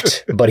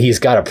act, but he's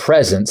got a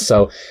presence.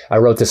 So I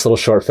wrote this little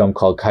short film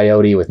called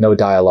Coyote with no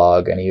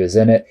dialogue, and he was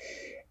in it.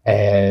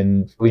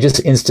 And we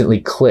just instantly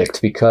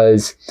clicked,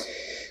 because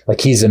like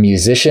he's a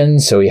musician,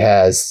 so he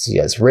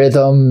has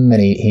rhythm,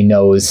 and he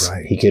knows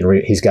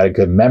he's got a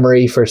good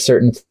memory for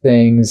certain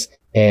things.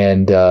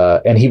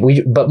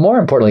 But more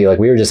importantly, like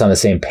we were just on the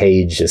same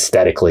page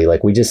aesthetically.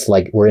 Like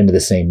we're into the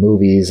same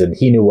movies, and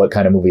he knew what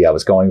kind of movie I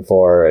was going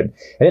for, and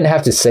I didn't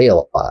have to say a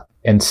lot.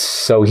 And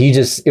so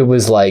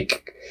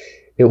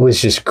it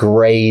was just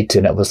great.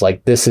 And it was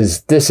like, this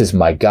is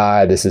my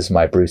guy. This is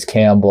my Bruce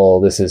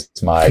Campbell. This is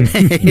my,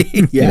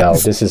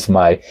 yes. This is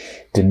my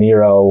De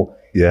Niro.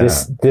 Yeah.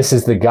 This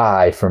is the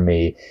guy for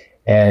me.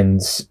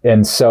 And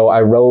so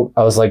I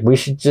was like,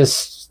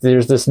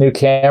 there's this new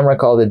camera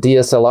called a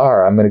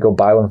DSLR. I'm going to go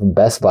buy one from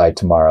Best Buy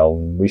tomorrow.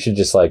 We should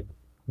just like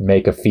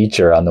make a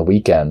feature on the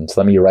weekend. So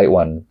let me write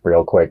one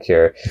real quick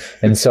here.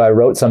 And so I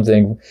wrote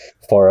something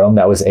for him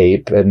that was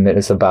Ape, and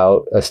it's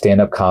about a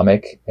stand-up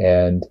comic.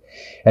 And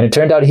it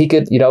turned out he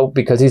could,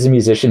 because he's a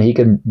musician, he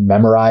could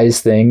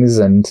memorize things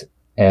and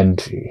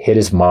hit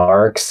his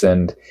marks,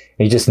 and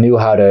he just knew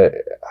how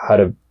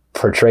to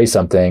portray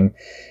something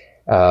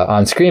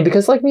on screen.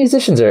 Because like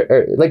musicians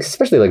are like,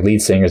 especially like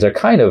lead singers,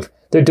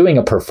 they're doing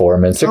a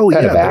performance. They're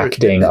kind of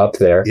acting up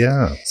there.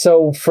 Yeah.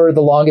 So for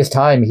the longest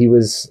time, he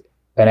was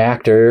an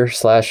actor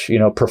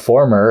 /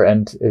 performer,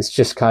 and it's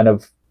just kind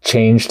of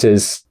changed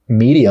his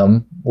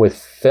medium with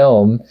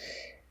film.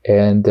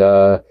 And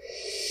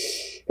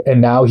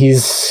now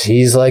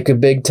he's like a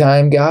big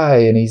time guy,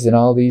 and he's in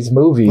all these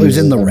movies. Well, he was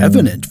in The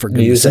Revenant, for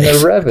goodness sake. He was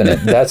in The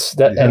Revenant.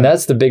 And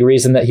that's the big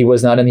reason that he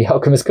was not in the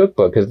Alchemist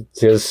Cookbook,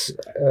 because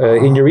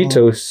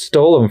Inarritu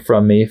stole him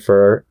from me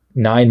for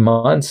 9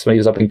 months when he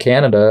was up in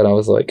Canada, and I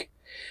was like,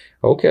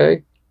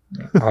 okay,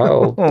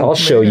 I'll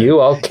show you.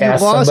 I'll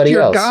cast somebody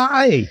else.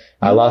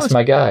 I lost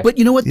my guy. But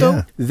you know what, though?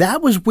 Yeah.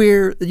 That was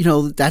where,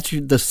 that's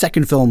the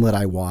second film that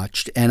I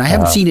watched, and I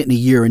haven't seen it in a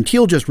year, and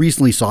Teal just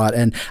recently saw it.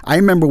 And I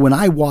remember when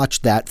I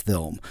watched that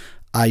film,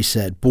 I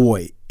said,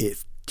 boy,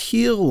 if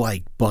Teal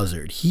like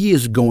Buzzard. He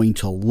is going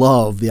to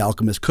love The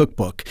Alchemist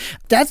Cookbook.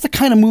 That's the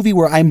kind of movie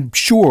where I'm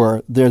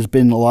sure there's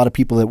been a lot of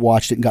people that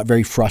watched it and got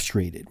very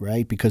frustrated,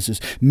 right? Because there's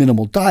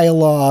minimal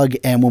dialogue.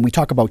 And when we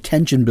talk about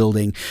tension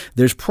building,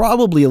 there's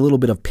probably a little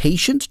bit of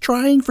patience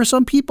trying for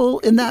some people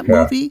in that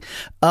movie.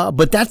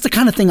 But that's the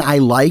kind of thing I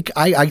like.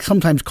 I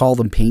sometimes call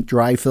them paint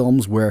dry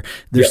films where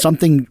there's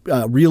something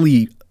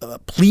really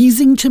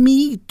pleasing to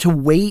me to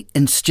wait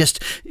and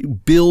just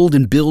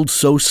build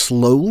so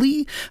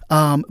slowly.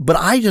 But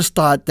I just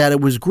thought that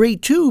it was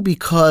great too,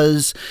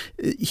 because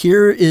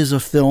here is a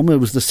film.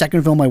 It was the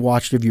second film I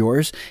watched of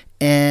yours,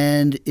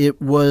 and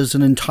it was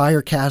an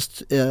entire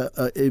cast,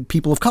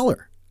 people of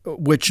color,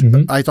 which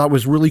I thought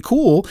was really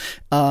cool,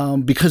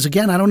 because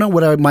again, I don't know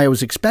what I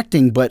was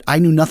expecting, but I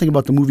knew nothing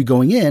about the movie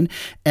going in,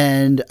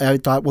 and I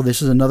thought, well,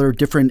 this is another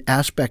different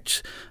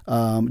aspect,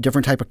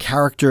 different type of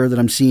character that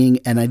I'm seeing,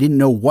 and I didn't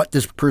know what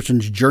this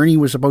person's journey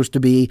was supposed to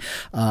be,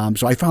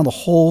 so I found the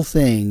whole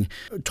thing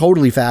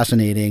totally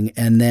fascinating,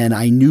 and then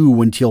I knew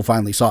when Teal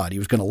finally saw it, he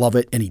was going to love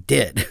it, and he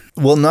did.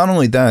 Well, not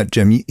only that,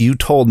 Jim, you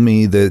told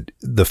me that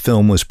the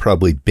film was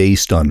probably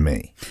based on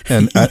me,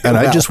 and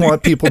I just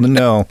want people to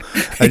know,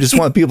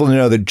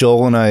 that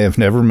Joel and I have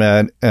never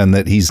met, and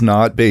that he's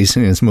not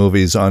basing his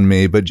movies on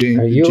me. But Jim,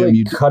 are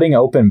you cutting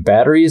open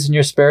batteries in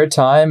your spare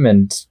time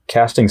and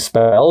casting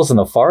spells in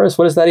the forest?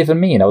 What does that even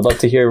mean? I would love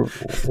to hear.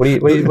 What do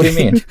you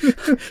mean?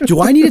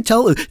 Do I need to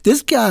tell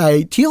this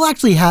guy? Teal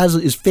actually has,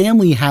 his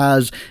family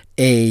has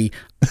a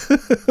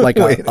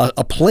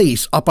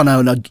place up on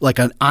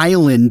an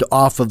island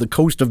off of the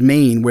coast of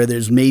Maine where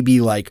there's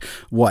maybe like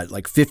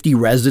 50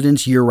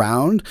 residents year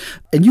round,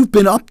 and you've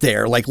been up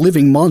there like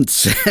living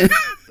months.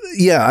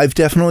 Yeah, I've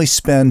definitely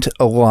spent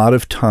a lot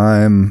of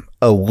time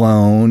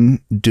alone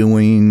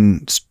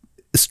doing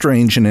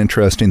strange and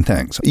interesting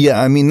things.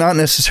 Yeah, I mean, not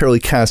necessarily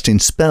casting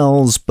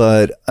spells,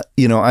 but,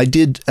 I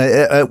did,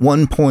 at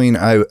one point,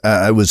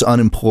 I was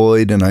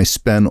unemployed, and I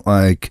spent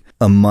like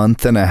a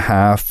month and a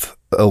half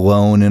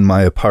alone in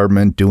my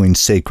apartment doing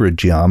sacred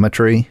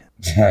geometry.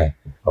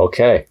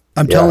 Okay.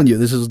 I'm telling you,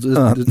 this is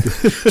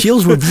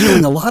Teal's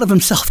revealing a lot of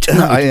himself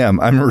tonight. I am.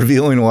 I'm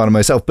revealing a lot of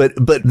myself, but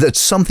that's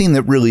something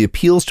that really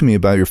appeals to me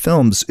about your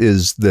films,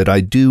 is that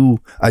I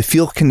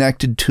feel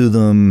connected to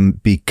them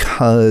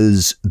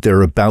because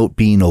they're about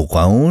being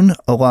alone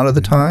a lot of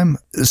the time.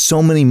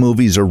 So many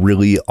movies are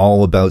really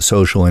all about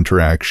social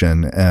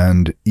interaction,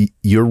 and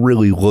you're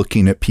really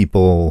looking at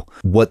people,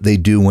 what they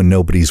do when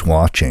nobody's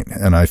watching,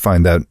 and I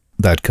find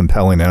that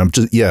compelling. And I'm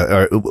just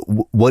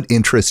what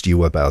interests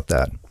you about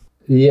that?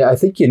 Yeah, I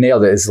think you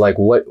nailed it. It's like,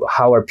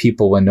 how are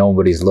people when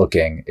nobody's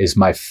looking is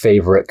my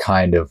favorite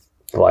kind of,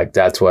 like,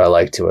 that's what I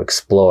like to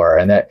explore.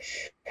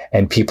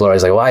 And people are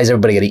always like, why is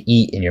everybody going to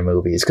eat in your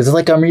movies? Because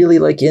like, I'm really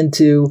like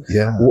into,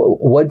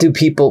 what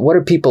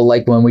are people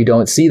like when we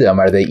don't see them?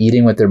 Are they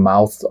eating with their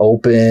mouth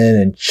open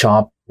and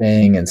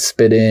chomping and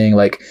spitting?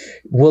 Like,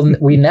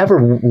 we never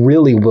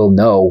really will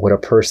know what a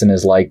person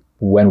is like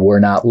when we're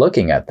not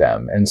looking at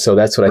them. And so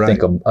that's what I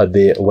think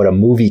what a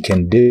movie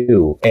can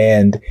do.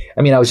 And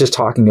I mean, I was just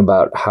talking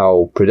about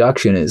how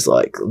production is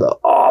like the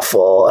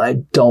awful, and I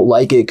don't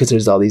like it because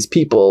there's all these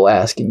people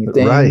asking you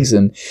things.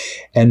 Right.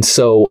 And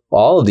so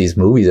all of these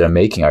movies that I'm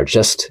making are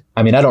just,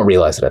 I mean, I don't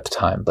realize it at the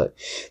time, but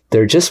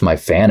they're just my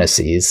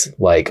fantasies.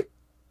 Like,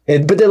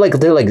 but they're like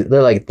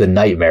the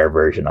nightmare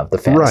version of the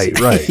fantasy.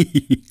 Right.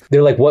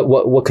 They're like,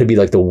 what could be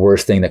like the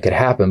worst thing that could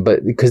happen?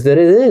 But because that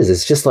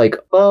it's just like,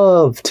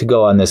 love to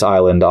go on this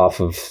island off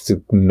of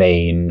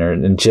Maine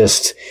and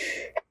just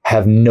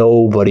have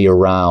nobody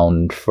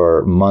around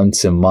for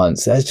months and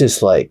months. That's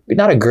just like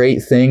not a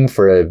great thing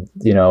for a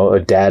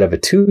dad of a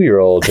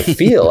 2-year-old to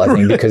feel. I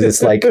think because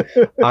it's like,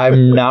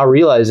 I'm now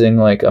realizing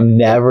like I'm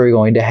never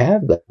going to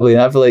have that.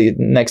 Not for like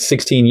the next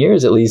 16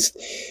 years at least.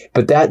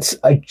 But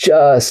I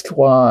just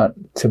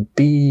want to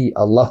be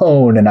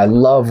alone, and I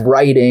love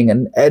writing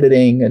and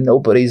editing, and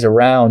nobody's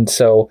around.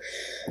 So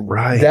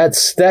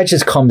that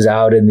just comes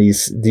out in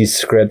these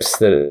scripts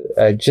that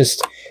I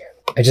just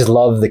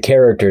love the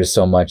characters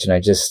so much, and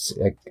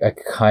I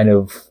kind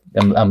of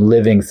I'm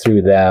living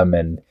through them,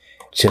 and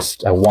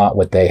just I want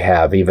what they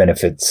have, even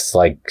if it's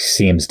like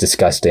seems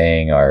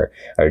disgusting or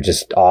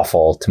just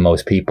awful to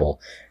most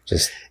people.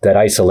 Just that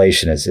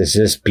isolation is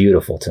just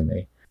beautiful to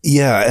me.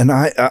 Yeah, and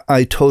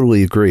I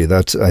totally agree.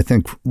 That's, I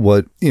think,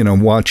 what,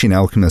 watching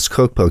Alchemist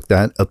Cookbook,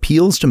 that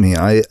appeals to me.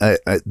 I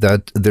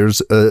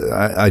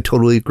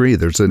totally agree.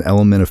 There's an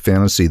element of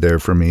fantasy there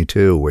for me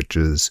too, which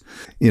is,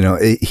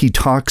 he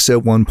talks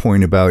at one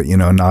point about,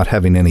 not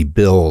having any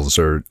bills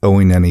or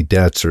owing any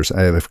debts, or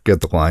I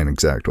forget the line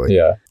exactly.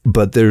 Yeah.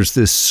 But there's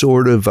this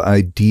sort of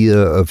idea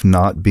of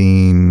not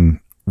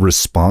being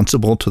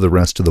responsible to the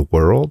rest of the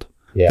world.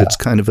 Yeah. That's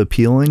kind of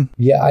appealing.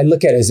 Yeah, I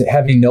look at it as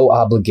having no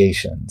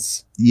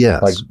obligations.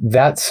 Yes. Like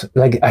that's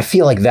like, I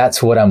feel like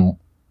that's what I'm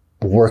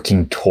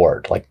working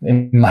toward, like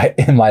in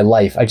my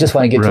life. I just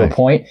want to get to a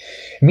point,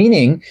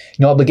 meaning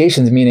no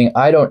obligations, meaning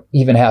I don't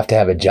even have to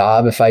have a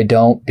job if I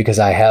don't, because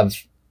I have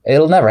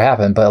it'll never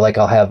happen, but like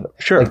I'll have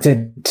Sure. like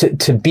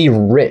to be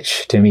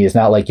rich to me is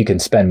not like you can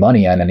spend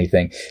money on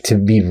anything. To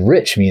be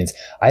rich means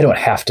I don't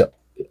have to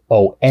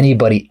owe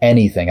anybody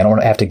anything. I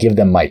don't have to give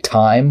them my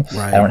time.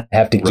 Right. I don't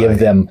have to give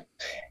them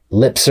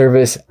lip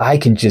service. I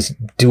can just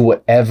do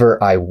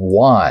whatever I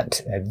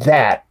want. And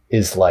that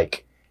is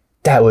like,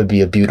 that would be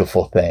a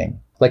beautiful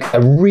thing. Like I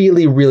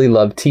really, really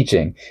love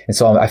teaching. And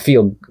so I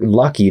feel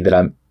lucky that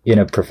I'm in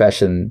a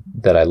profession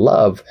that I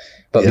love.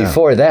 But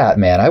before that,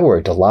 man, I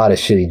worked a lot of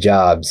shitty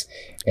jobs,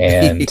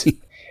 and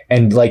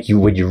and like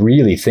when you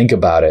really think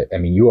about it, I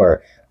mean,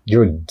 you're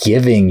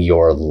giving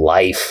your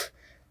life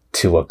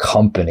to a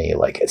company.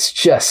 Like it's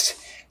just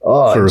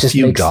For it a just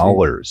few makes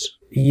dollars.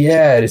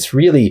 it's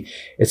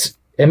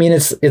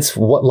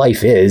what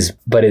life is,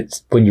 but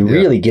it's when you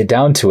really get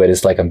down to it,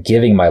 it's like I'm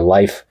giving my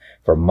life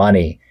for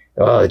money.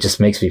 Oh, it just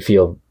makes me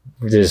feel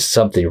there's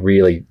something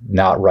really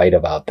not right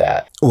about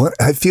that. Well,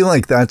 I feel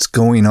like that's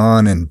going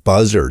on in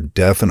Buzzard,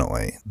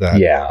 definitely.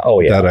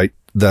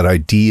 That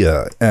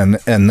idea, and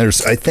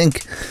there's, I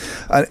think,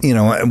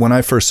 when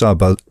I first saw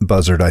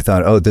Buzzard, I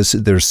thought,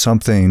 there's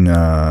something.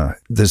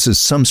 This is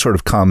some sort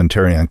of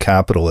commentary on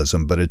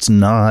capitalism, but it's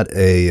not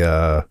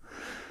an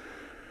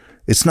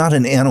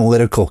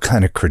analytical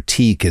kind of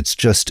critique. It's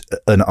just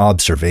an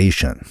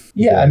observation.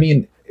 Yeah, I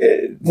mean,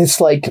 it's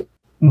like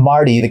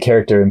Marty, the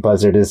character in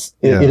Buzzard, it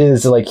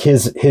is like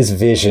his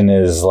vision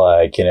is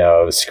like,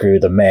 screw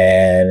the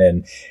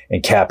man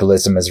and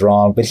capitalism is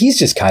wrong, but he's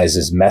just kind of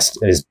as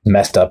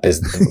messed up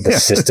as the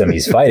system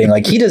he's fighting.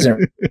 Like he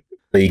doesn't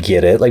really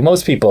get it. Like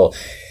most people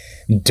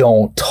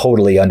don't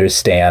totally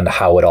understand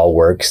how it all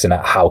works and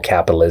how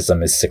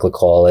capitalism is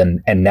cyclical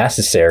and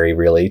necessary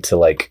really to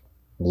like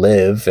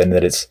live, and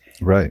that it's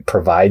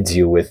provides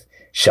you with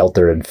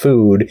shelter and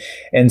food.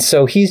 And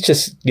so he's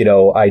just,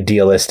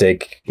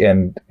 idealistic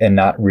and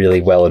not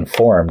really well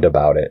informed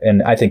about it.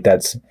 And I think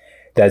that's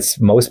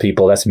most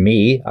people. That's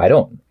me. I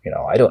don't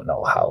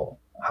know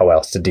how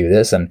else to do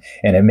this. And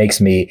it makes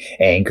me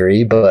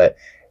angry, but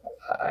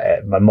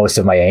most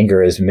of my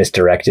anger is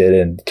misdirected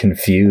and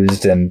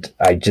confused, and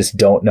I just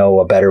don't know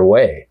a better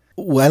way.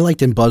 What I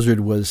liked in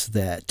Buzzard was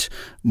that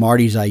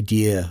Marty's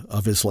idea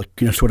of his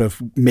sort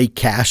of make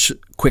cash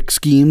quick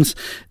schemes,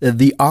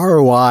 the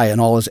ROI on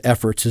all his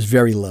efforts is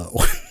very low.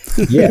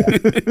 Yeah.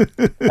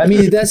 I mean,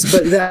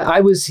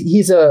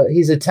 he's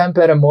a temp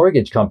at a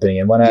mortgage company.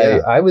 And when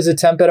I was a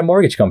temp at a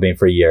mortgage company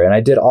for a year, and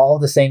I did all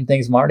the same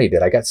things Marty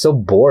did. I got so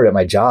bored at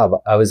my job.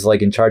 I was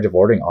like in charge of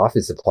ordering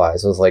office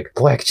supplies. I was like,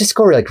 boy, I could just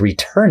go like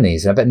return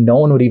these. And I bet no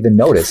one would even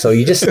notice. So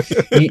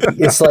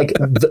it's like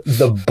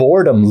the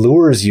boredom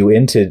lures you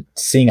into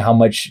seeing how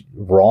much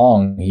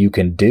wrong you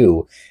can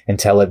do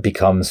until it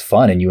becomes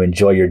fun and you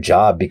enjoy your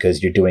job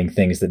because you're doing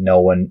things that no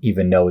one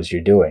even knows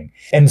you're doing.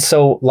 And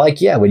so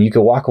when you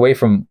could walk away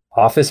from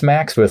Office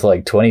Max with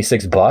like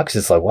 $26,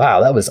 it's like, wow,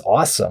 that was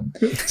awesome.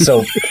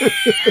 So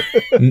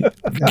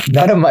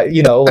none of my,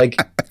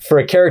 for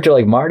a character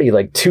like Marty,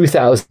 like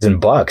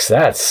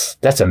 $2,000,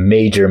 that's a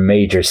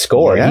major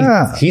score.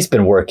 Yeah. He's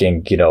been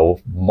working,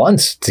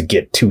 months to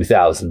get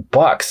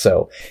 $2,000.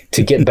 So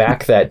to get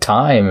back that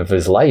time of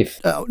his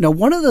life. Now,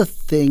 one of the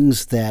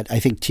things that I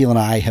think Teal and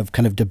I have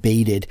kind of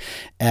debated,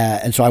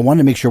 and so I wanted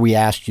to make sure we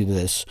asked you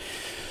this,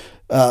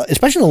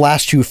 especially the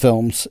last two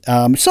films,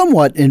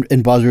 somewhat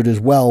in Buzzard as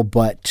well,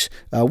 but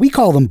we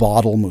call them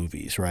bottle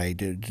movies,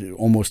 right?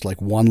 Almost like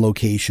one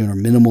location or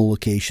minimal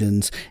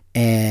locations.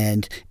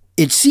 And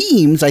it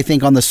seems, I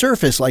think, on the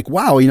surface, like,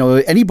 wow,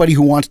 anybody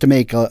who wants to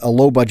make a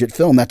low-budget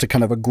film, that's a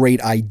kind of a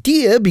great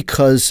idea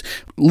because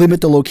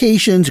limit the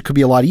locations, it could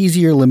be a lot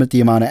easier, limit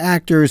the amount of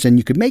actors, and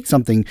you could make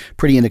something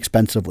pretty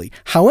inexpensively.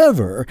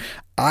 However,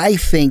 I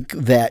think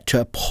that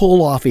to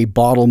pull off a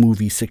bottle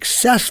movie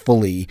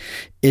successfully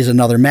is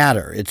another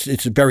matter.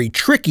 It's very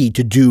tricky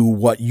to do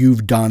what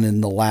you've done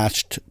in the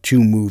last two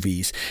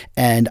movies.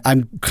 And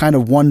I'm kind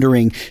of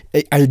wondering,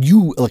 are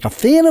you like a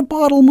fan of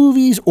bottle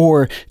movies,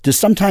 or does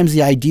sometimes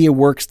the idea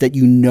works that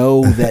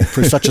that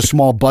for such a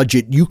small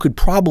budget, you could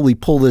probably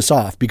pull this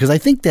off? Because I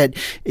think that,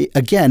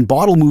 again,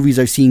 bottle movies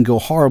I've seen go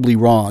horribly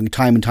wrong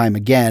time and time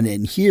again.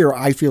 And here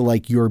I feel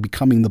like you're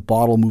becoming the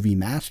bottle movie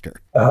master.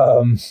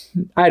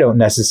 I don't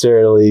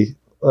necessarily,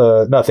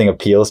 nothing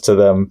appeals to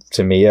them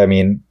to me. I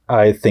mean,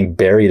 I think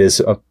Buried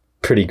is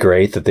pretty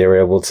great that they were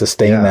able to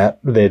sustain that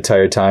the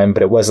entire time,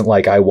 but it wasn't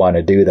like I want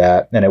to do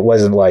that. And it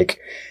wasn't like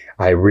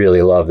I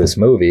really love this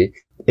movie.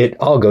 It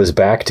all goes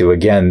back to,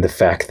 again, the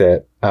fact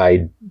that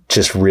I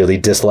just really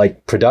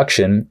dislike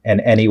production, and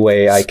any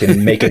way I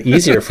can make it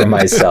easier for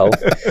myself.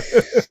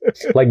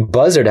 Like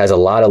Buzzard has a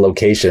lot of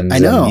locations. I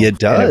know. It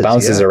does. And it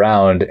bounces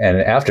around.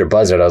 And after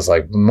Buzzard, I was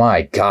like,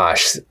 my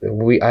gosh,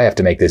 I have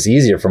to make this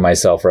easier for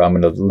myself or I'm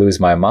going to lose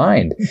my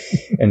mind.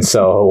 And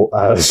so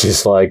I was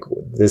just like,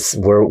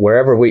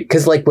 wherever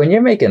because like when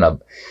you're making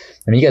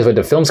I mean, you guys went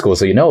to film school,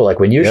 so you know,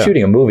 like when you're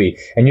shooting a movie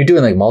and you're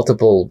doing like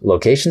multiple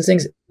locations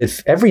things,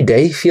 if every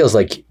day feels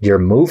like you're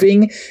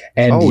moving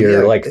and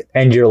you're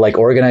like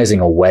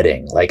organizing a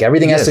wedding. Like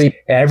everything has to be,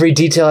 every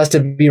detail has to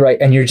be right,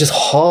 and you're just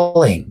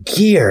hauling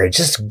gear,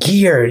 just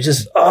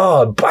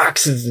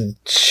boxes and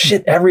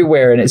shit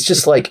everywhere, and it's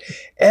just like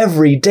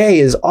every day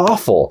is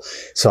awful.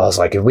 So I was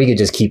like, if we could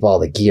just keep all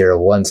the gear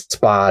in one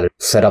spot,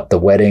 set up the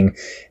wedding,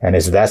 and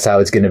that's how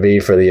it's going to be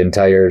for the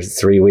entire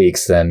 3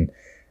 weeks, then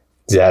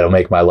that'll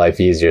make my life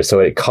easier. So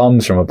it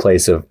comes from a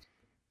place of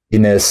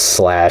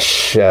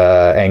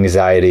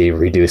anxiety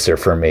reducer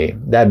for me.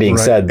 That being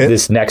said,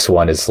 this next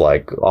one is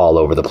like all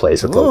over the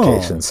place with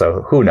locations.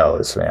 So who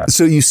knows, man?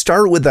 So you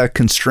start with that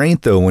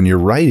constraint though when you're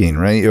writing,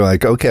 right? You're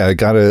like, okay, I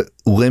got to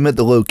limit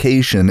the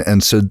location.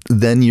 And so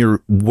then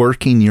you're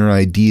working your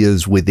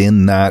ideas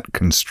within that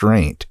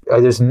constraint.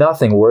 There's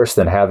nothing worse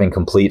than having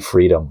complete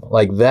freedom.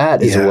 Like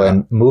that is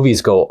when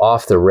movies go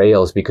off the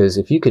rails, because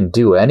if you can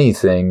do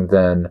anything,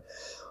 then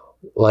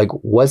like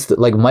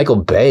like Michael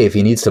Bay, if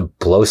he needs to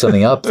blow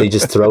something up, he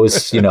just throws, a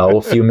few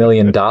 $1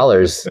 million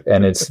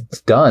and it's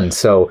done.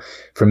 So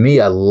for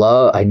me,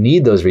 I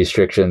need those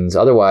restrictions.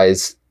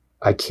 Otherwise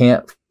I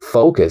can't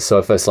focus. So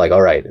if it's like,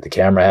 all right, the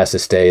camera has to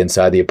stay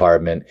inside the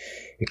apartment.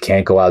 It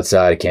can't go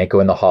outside. It can't go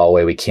in the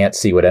hallway. We can't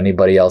see what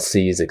anybody else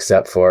sees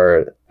except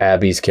for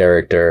Abby's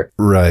character.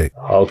 Right.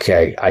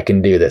 Okay, I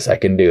can do this.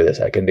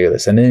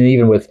 And then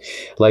even with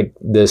like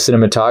the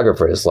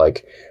cinematographers,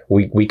 like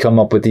we come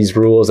up with these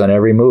rules on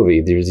every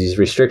movie. There's these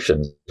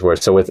restrictions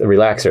so with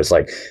Relaxer,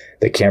 like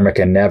the camera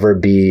can never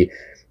be,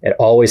 it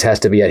always has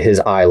to be at his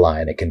eye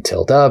line. It can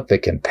tilt up, it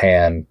can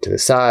pan to the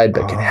side,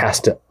 but it has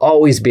to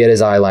always be at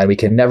his eye line. We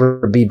can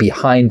never be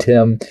behind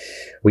him.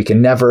 We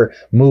can never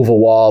move a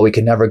wall. We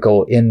can never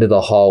go into the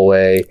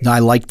hallway. I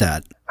like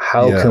that.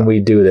 How can we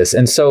do this?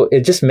 And so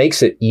it just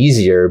makes it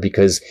easier,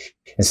 because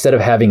instead of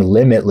having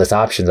limitless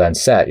options on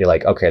set, you're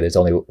like, okay, there's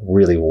only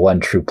really one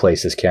true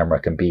place this camera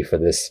can be for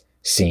this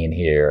scene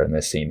here and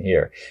this scene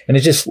here. And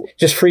it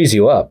just frees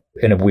you up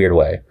in a weird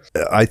way.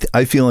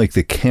 I feel like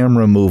the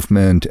camera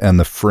movement and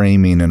the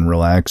framing and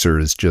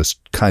Relaxer is just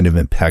kind of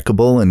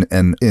impeccable, and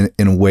in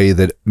a way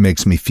that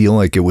makes me feel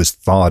like it was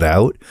thought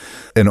out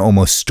and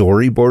almost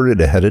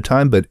storyboarded ahead of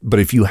time. But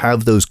if you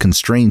have those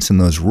constraints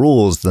and those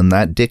rules, then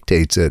that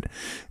dictates it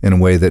in a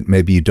way that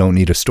maybe you don't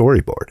need a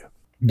storyboard.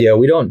 Yeah,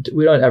 we don't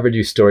ever do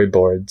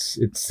storyboards.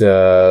 It's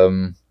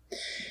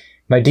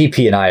my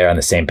DP and I are on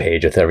the same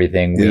page with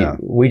everything.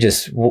 We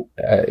just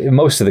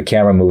most of the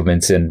camera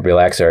movements in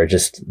Relaxer are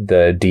just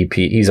the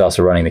DP. He's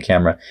also running the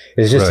camera.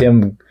 It's just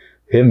him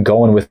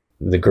going with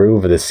the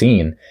groove of the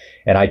scene,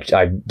 and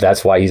I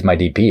that's why he's my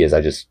DP. Is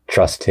I just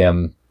trust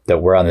him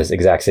that we're on this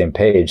exact same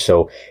page.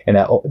 So, and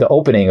the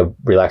opening of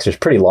Relaxer is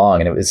pretty long,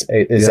 and it was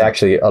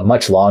actually a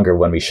much longer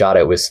when we shot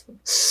it. It was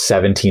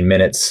 17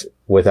 minutes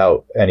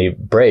without any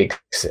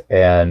breaks,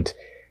 and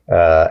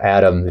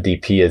Adam, the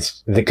DP,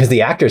 is because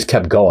the actors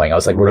kept going. I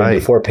was like, we're going to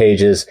do 4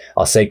 pages.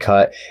 I'll say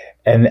cut.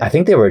 And I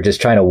think they were just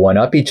trying to one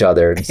up each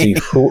other to see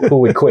who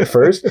would quit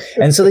first.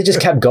 And so they just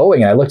kept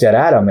going. And I looked at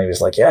Adam and he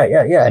was like, yeah.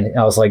 And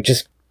I was like,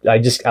 I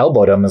just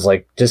elbowed him. I was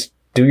like, just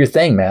do your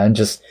thing, man.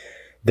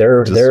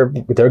 They're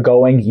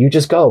going. You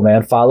just go,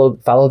 man.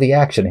 Follow the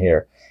action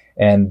here.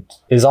 And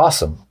is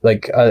awesome.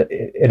 Like,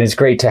 it is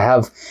great to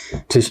have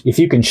if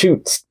you can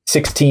shoot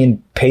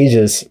 16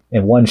 pages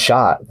in one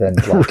shot, then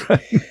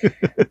like,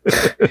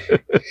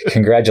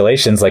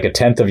 congratulations, like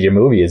 1/10 of your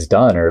movie is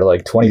done, or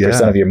like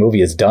 20% of your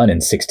movie is done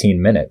in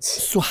 16 minutes.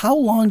 So how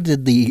long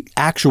did the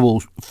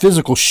actual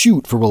physical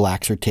shoot for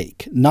Relaxer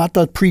take? Not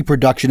the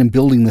pre-production and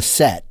building the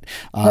set.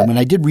 And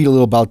I did read a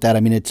little about that.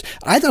 I mean,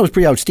 I thought it was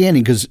pretty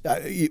outstanding, because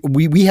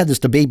we had this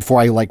debate before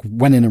I like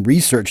went in and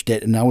researched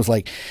it, and I was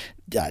like,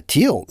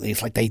 Teal,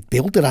 it's like they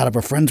built it out of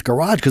a friend's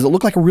garage, because it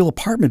looked like a real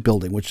apartment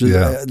building, which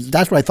is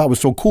that's what I thought was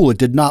so cool. It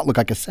did not look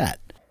like a set.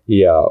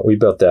 Yeah, we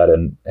built that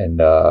in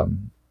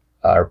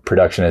our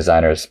production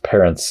designer's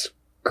parents'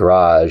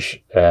 garage,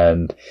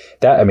 and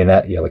that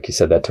like you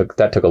said, that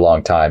took a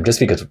long time, just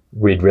because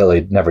we'd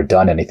really never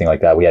done anything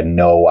like that. We had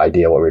no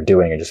idea what we were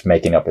doing and just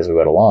making up as we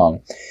went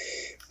along.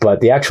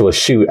 But the actual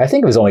shoot, I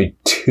think it was only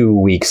 2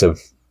 weeks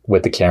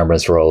with the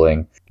cameras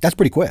rolling. That's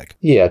pretty quick.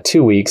 Yeah,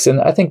 2 weeks. And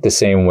I think the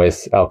same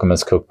with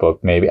Alchemist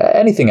Cookbook, maybe.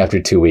 Anything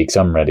after 2 weeks,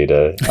 I'm ready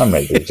to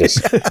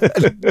just,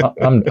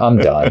 I'm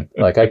done.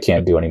 Like, I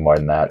can't do any more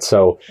than that.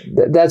 So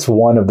that's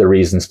one of the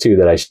reasons, too,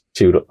 that I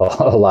shoot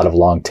a lot of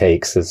long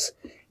takes, is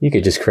you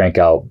could just crank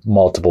out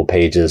multiple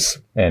pages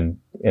in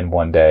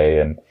one day,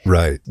 and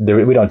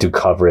we don't do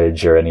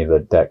coverage or any of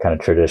that kind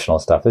of traditional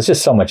stuff. It's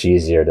just so much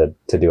easier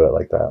to do it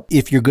like that.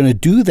 If you're going to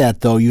do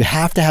that, though, you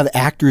have to have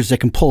actors that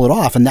can pull it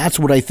off, and that's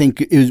what I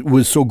think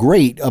was so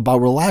great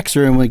about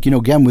Relaxer, and like,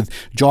 again with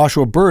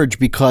Joshua Burge,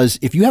 because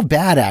if you have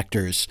bad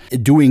actors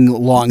doing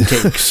long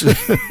takes,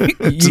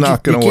 it's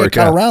not going to work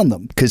out around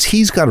them, because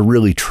he's got to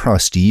really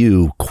trust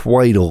you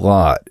quite a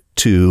lot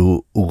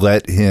to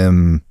let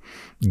him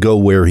go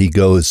where he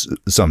goes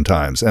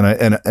sometimes.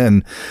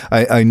 And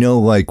I know,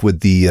 like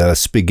with the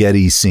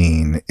spaghetti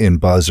scene in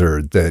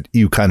Buzzard, that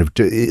you kind of,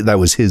 that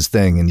was his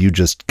thing and you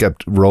just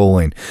kept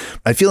rolling.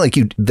 I feel like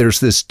there's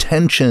this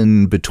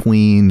tension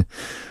between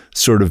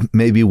sort of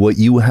maybe what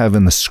you have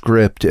in the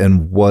script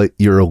and what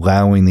you're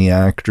allowing the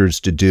actors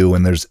to do.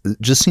 And it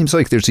just seems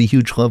like there's a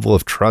huge level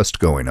of trust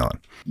going on.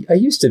 I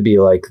used to be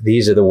like,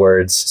 these are the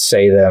words,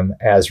 say them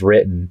as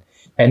written.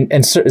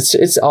 And so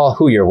it's all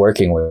who you're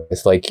working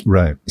with. Like,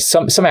 right.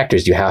 Some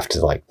actors, you have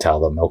to like tell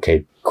them,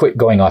 okay, quit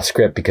going off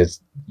script,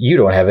 because you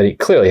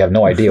clearly have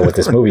no idea what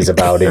this movie's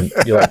about. And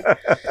you're like,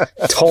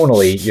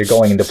 tonally, you're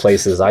going into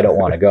places I don't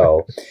want to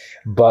go.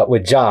 But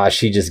with Josh,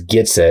 he just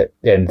gets it.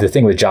 And the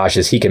thing with Josh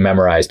is he can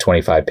memorize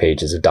 25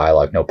 pages of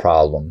dialogue, no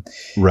problem.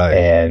 Right.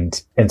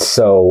 And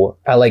so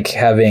I like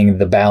having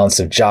the balance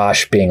of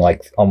Josh being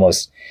like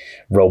almost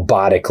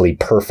robotically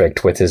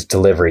perfect with his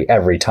delivery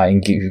every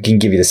time. He can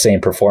give you the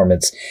same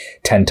performance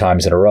 10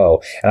 times in a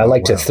row. And I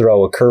like to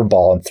throw a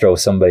curveball and throw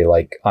somebody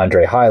like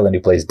Andre Hyland,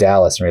 who plays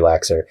Dallas in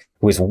Relaxer,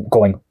 who is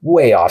going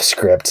way off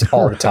script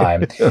all the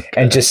time. Okay.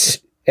 And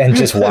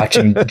just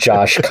watching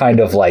Josh kind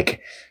of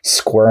like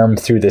squirm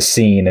through the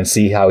scene and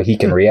see how he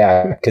can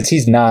react, because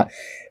he's not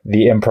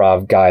the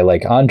improv guy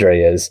like Andre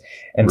is.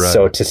 And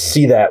so to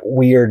see that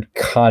weird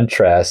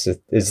contrast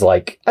is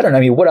like, I don't know.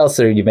 I mean, what else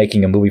are you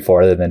making a movie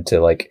for other than to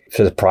like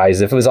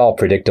surprise? If it was all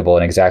predictable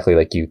and exactly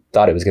like you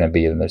thought it was going to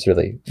be, then there's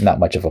really not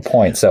much of a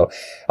point. So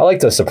I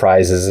like those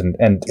surprises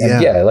and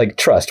yeah, like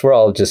trust.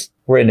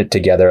 We're in it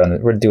together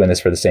and we're doing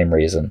this for the same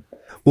reason.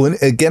 Well,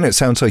 again, it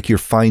sounds like you're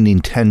finding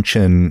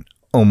tension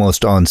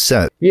almost on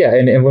set. Yeah,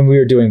 and when we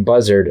were doing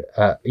Buzzard,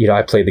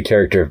 I played the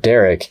character of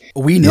Derek.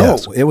 We know.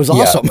 Yes. It was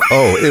awesome. Yeah.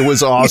 Oh, it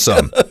was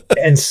awesome.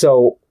 And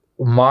so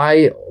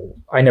I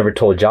never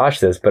told Josh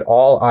this, but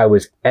all I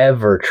was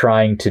ever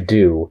trying to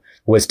do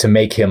was to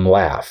make him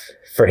laugh,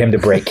 for him to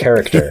break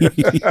character.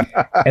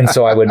 And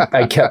so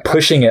I kept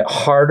pushing it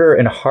harder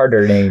and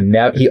harder,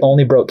 and he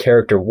only broke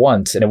character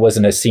once, and it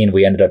wasn't a scene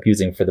we ended up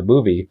using for the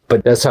movie.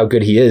 But that's how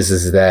good he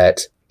is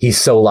that he's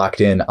so locked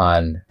in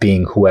on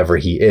being whoever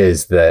he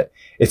is that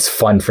it's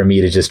fun for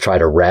me to just try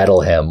to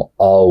rattle him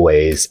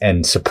always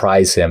and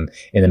surprise him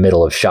in the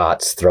middle of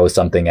shots, throw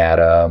something at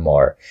him,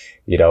 or,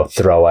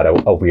 throw out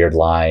a weird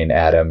line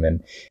at him,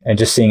 and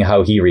just seeing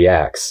how he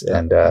reacts.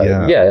 And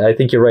I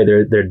think you're right.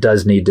 There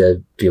does need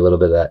to be a little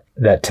bit of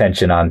that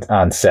tension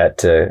on set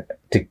to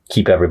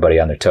keep everybody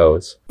on their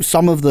toes.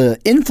 Some of the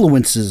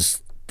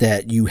influences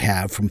that you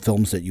have from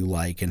films that you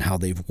like and how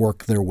they've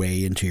worked their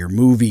way into your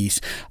movies.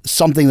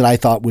 Something that I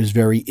thought was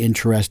very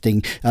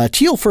interesting.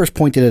 Teal first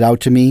pointed it out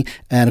to me.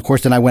 And of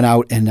course, then I went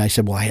out and I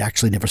said, well, I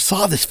actually never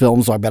saw this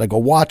film, so I better go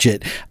watch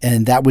it.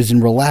 And that was in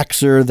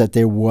Relaxer, that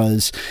there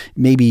was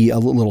maybe a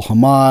little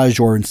homage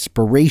or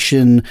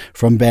inspiration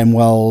from Ben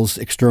Wells'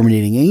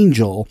 Exterminating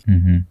Angel.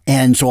 Mm-hmm.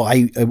 And so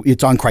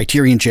it's on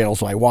Criterion Channel,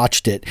 so I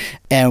watched it.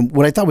 And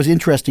what I thought was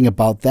interesting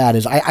about that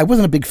is I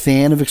wasn't a big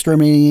fan of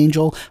Exterminating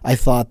Angel. I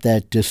thought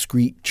that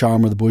Discreet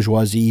Charm of the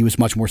Bourgeoisie was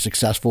much more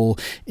successful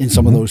in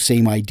some of those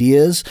same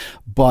ideas.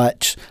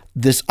 But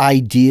this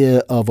idea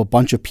of a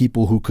bunch of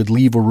people who could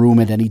leave a room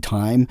at any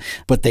time,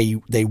 but they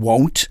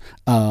won't.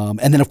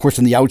 And then, of course,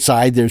 on the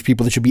outside, there's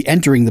people that should be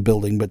entering the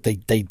building, but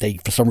they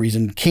for some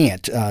reason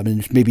can't. And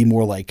it's maybe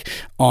more like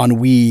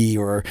ennui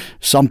or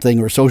something,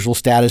 or social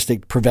status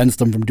that prevents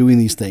them from doing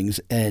these things.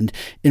 And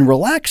in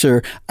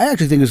Relaxer, I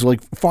actually think it's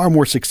like far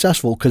more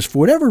successful, because for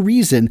whatever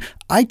reason,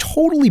 I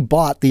totally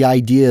bought the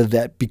idea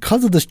that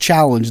because of this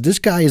challenge, this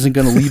guy isn't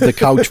going to leave the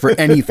couch for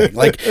anything.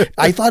 Like,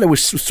 I thought it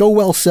was so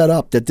well set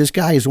up that this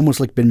guy is almost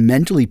like been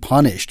mentally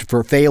punished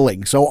for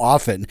failing so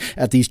often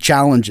at these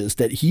challenges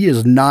that he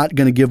is not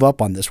going to give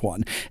up on this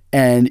one.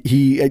 And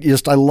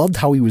I loved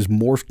how he was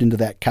morphed into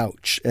that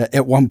couch.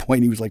 At one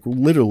point, he was like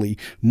literally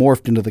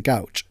morphed into the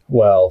couch.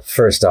 Well,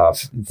 first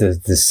off, the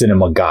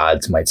cinema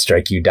gods might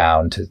strike you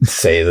down to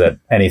say that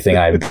anything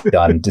I've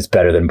done is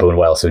better than Boone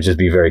Wells, so just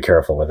be very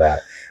careful with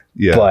that.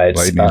 Yeah,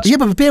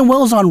 but Ben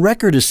Wells on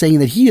record is saying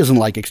that he doesn't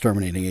like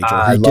Exterminating Angel.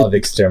 I love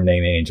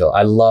Exterminating Angel.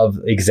 I love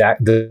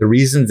the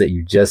reasons that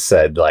you just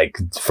said. Like,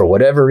 for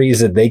whatever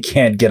reason, they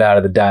can't get out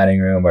of the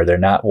dining room, or they're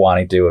not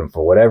wanting to, and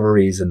for whatever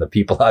reason, the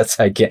people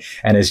outside can't.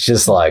 And it's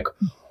just like,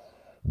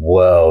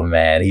 whoa,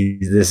 man,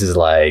 this is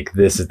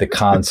the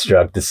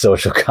construct, the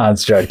social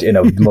construct in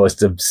a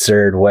most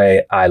absurd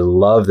way. I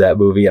love that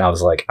movie. And I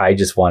was like, I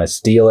just want to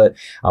steal it.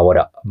 I want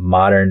to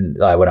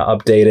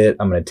update it.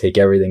 I'm going to take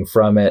everything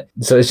from it.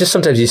 So it's just,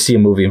 sometimes you see a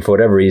movie and for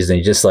whatever reason,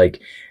 you just like,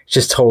 it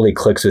just totally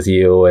clicks with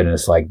you. And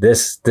it's like,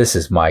 this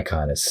is my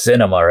kind of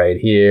cinema right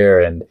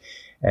here. And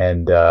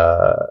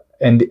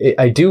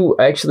I do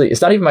actually,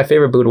 it's not even my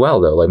favorite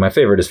Buñuel though. Like, my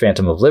favorite is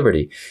Phantom of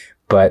Liberty.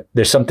 But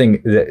there's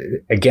something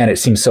that, again, it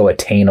seems so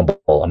attainable,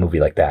 a movie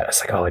like that.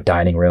 It's like, a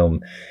dining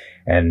room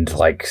and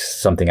like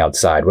something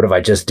outside. What if I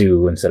just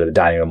do, instead of the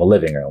dining room, a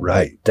living room?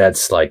 Right.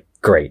 That's like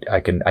great. I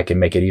can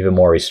make it even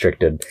more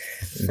restricted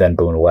than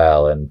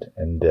Buñuel.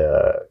 And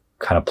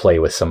kind of play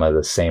with some of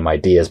the same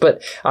ideas,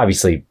 but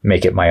obviously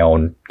make it my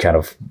own kind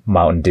of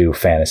Mountain Dew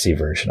fantasy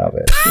version of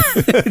it.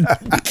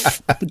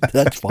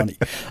 That's funny.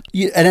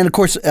 And then, of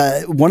course,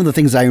 one of the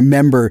things I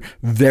remember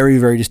very,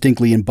 very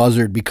distinctly in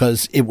Buzzard,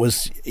 because it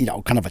was,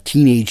 kind of a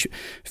teenage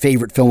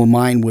favorite film of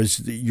mine,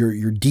 was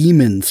your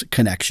Demons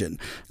connection.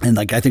 And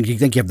like, I think you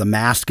have the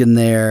mask in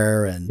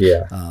there. And,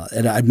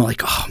 and I'm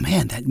like, oh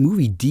man, that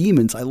movie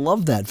Demons, I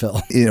love that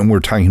film. And we're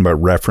talking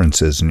about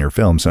references in your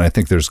films, and I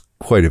think there's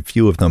quite a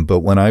few of them. But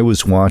when I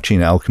was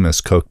watching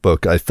Alchemist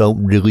Cookbook, I felt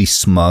really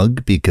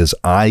smug because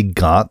I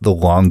got the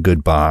Long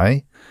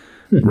Goodbye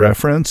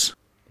reference.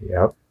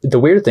 Yep. The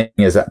weird thing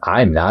is that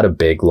I'm not a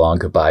big Long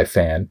Goodbye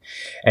fan.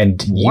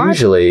 And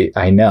usually,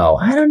 I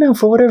don't know,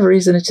 for whatever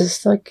reason, it's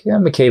just like,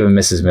 I'm a McCabe and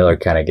Mrs. Miller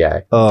kind of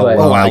guy. Oh, but,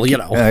 well,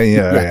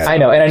 yeah. I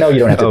know. And I know you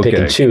don't have to pick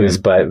and choose,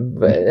 but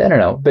I don't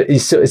know. But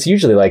it's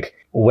usually like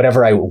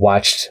whatever I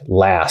watched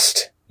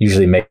last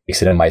usually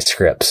makes it in my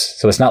scripts.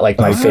 So it's not like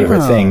my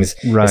favorite things.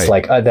 Right. It's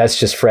like, that's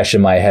just fresh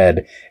in my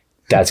head.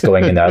 That's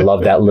going in there. I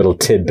love that little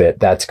tidbit.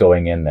 That's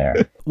going in there.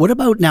 What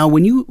about now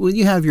when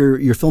you have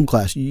your film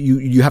class,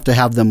 you have to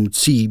have them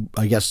see,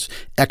 I guess,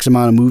 X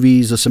amount of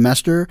movies a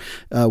semester.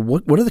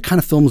 What are the kind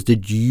of films do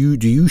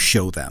you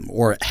show them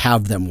or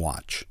have them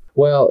watch?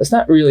 Well, it's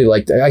not really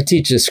like that. I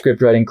teach a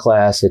script writing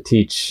class. I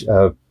teach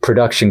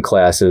production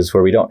classes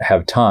where we don't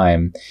have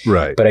time.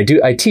 Right. But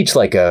I teach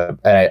like a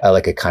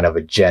kind of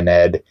a gen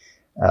ed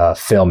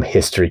film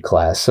history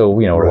class. So,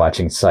 we're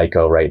watching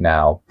Psycho right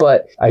now.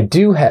 But I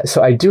do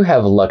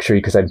have a luxury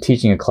because I'm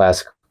teaching a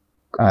class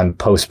on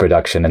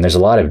post-production and there's a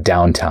lot of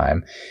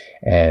downtime.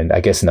 And I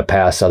guess in the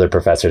past, other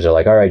professors are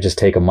like, all right, just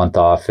take a month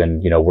off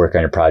and, work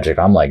on your project.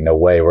 I'm like, no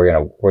way, we're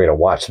going to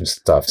watch some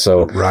stuff.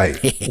 So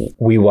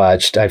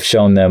I've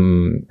shown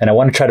them, and I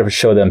want to try to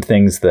show them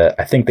things that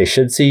I think they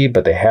should see,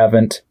 but they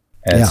haven't,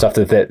 and stuff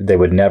that they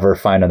would never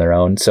find on their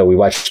own. So we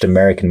watched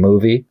American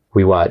Movie.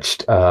 We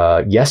watched,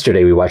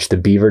 yesterday we watched the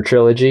Beaver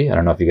trilogy. I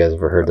don't know if you guys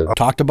ever heard of it.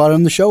 Talked about it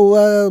on the show,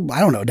 I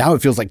don't know, now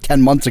it feels like 10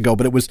 months ago,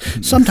 but it was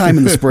sometime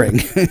in the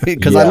spring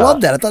because I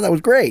loved that. I thought that was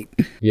great.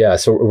 Yeah,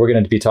 so we're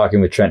going to be talking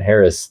with Trent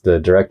Harris, the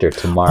director,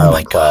 tomorrow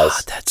in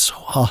class. God, that's so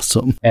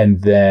awesome.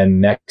 And then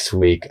next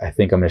week, I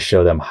think I'm going to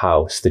show them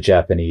House, the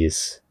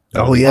Japanese.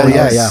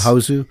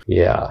 Houseu.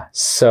 Yeah.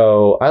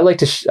 So I like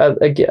to,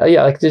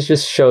 I like to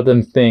just show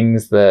them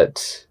things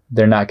that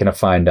they're not going to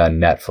find on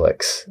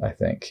Netflix, I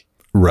think.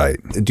 Right.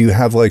 Do you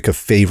have like a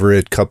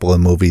favorite couple of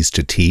movies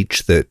to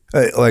teach that,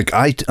 like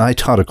I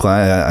taught a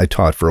class, I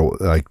taught for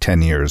like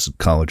 10 years at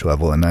college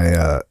level, and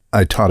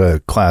I taught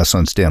a class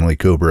on Stanley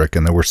Kubrick,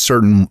 and there were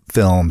certain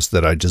films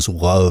that I just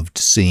loved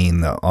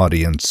seeing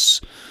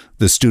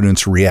the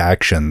students'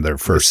 reaction their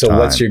first time. So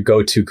what's your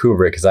go-to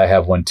Kubrick? Because I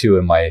have one too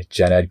in my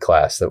gen ed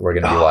class that we're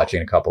going to be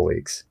watching in a couple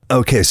weeks.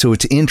 Okay, so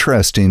it's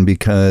interesting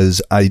because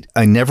I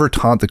never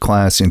taught the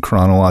class in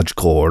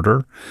chronological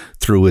order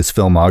through his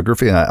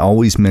filmography. I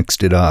always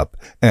mixed it up.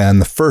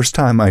 And the first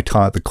time I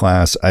taught the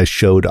class, I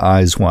showed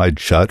Eyes Wide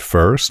Shut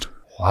first.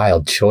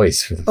 Wild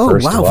choice for the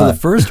first one. Oh, wow, for the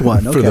first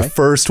one. Okay. For the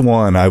first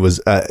one, I was,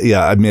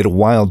 I made a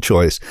wild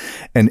choice,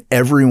 and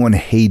everyone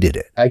hated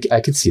it.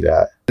 I could see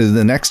that.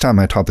 The next time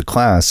I taught the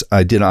class,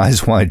 I did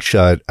Eyes Wide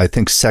Shut, I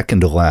think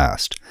second to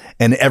last,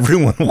 and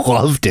everyone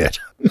loved it.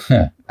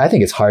 I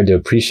think it's hard to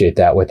appreciate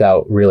that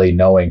without really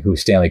knowing who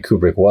Stanley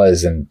Kubrick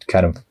was and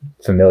kind of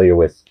familiar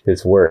with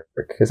his work.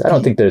 Because I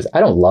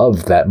don't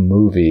love that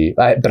movie,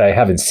 but I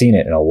haven't seen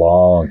it in a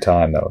long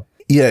time, though.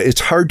 Yeah,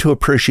 it's hard to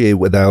appreciate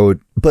without,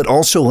 but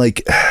also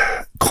like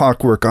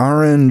Clockwork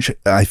Orange,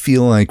 I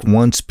feel like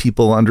once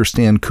people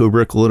understand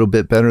Kubrick a little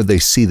bit better, they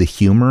see the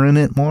humor in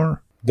it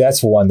more.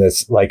 That's one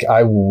that's like,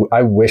 I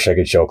wish I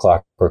could show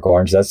Clockwork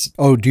Orange.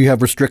 Oh, do you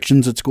have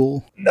restrictions at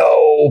school?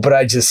 No, but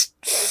I just...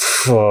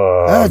 it's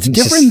a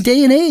different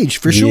day and age,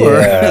 for sure.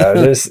 Yeah,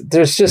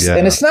 there's just,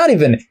 and it's not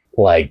even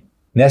like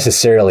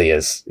necessarily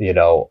as,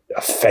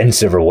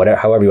 offensive or whatever,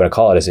 however you want to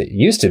call it, as it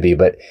used to be,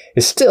 but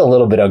it's still a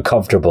little bit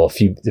uncomfortable. A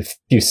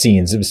few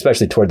scenes,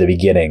 especially toward the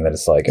beginning, that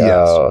it's like,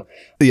 oh.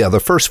 Yeah, the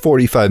first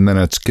 45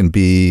 minutes can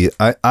be,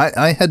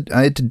 I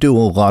had to do a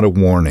lot of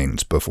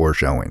warnings before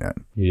showing it.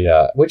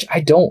 Yeah, which I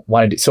don't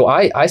want to do. So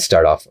I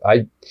start off,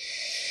 I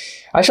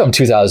show them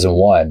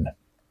 2001.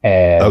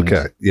 And,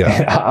 okay, yeah.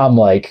 And I'm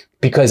like,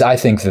 because I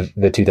think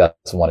the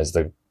 2001 is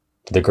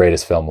the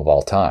greatest film of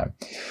all time.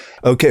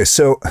 Okay,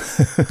 so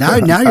now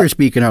you're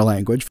speaking our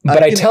language.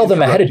 But I tell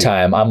them ahead of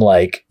time, I'm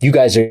like, you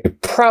guys are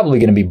probably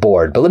going to be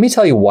bored, but let me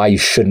tell you why you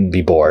shouldn't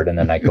be bored. And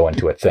then I go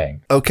into a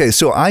thing. Okay,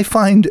 so I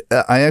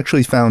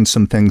actually found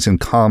some things in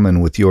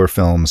common with your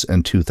films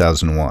in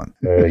 2001.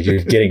 You're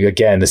getting,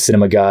 again, the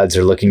cinema gods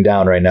are looking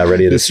down right now,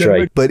 ready to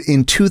strike. But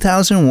in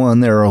 2001,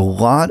 there are a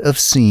lot of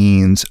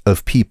scenes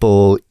of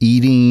people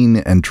eating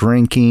and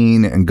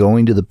drinking and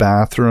going to the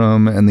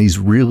bathroom and these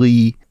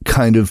really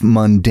kind of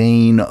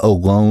mundane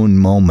alone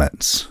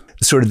moments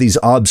sort of these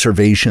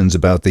observations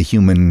about the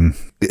human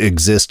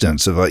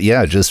existence of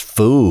just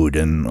food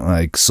and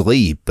like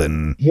sleep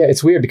and yeah,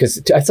 it's weird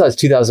because I saw it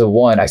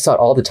 2001. I saw it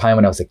all the time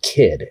when I was a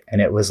kid,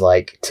 and it was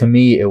like, to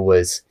me, it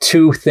was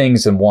two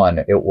things in one.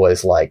 It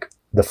was like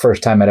the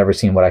first time I'd ever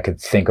seen what I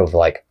could think of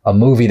like a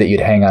movie that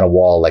you'd hang on a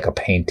wall, like a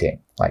painting.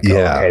 Like,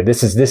 okay,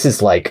 this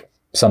is like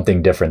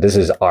something different. This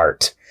is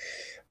art.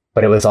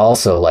 But it was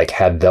also like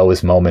had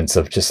those moments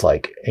of just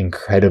like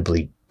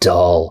incredibly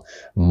dull,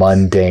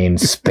 mundane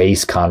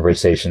space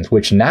conversations,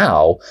 which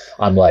now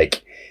I'm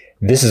like,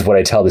 this is what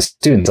I tell the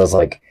students. I was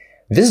like,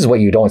 this is what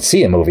you don't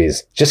see in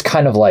movies. Just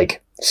kind of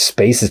like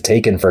space is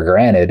taken for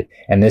granted.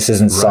 And this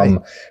isn't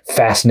some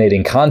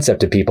fascinating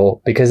concept to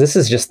people because this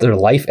is just their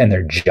life and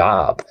their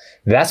job.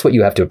 That's what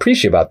you have to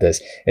appreciate about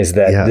this, is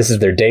that this is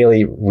their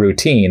daily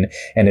routine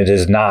and it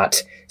is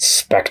not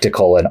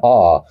spectacle and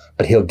awe,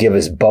 but he'll give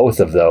us both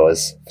of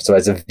those. So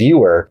as a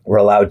viewer, we're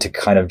allowed to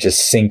kind of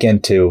just sink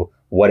into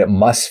what it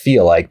must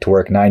feel like to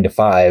work 9 to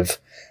 5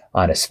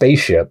 on a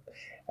spaceship,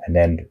 and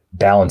then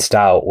balanced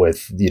out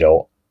with,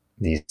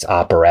 these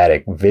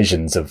operatic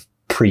visions of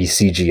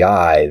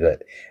pre-CGI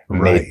that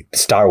made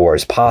Star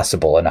Wars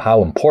possible, and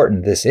how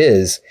important this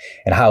is,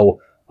 and how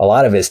a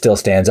lot of it still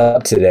stands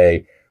up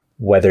today,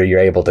 whether you're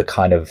able to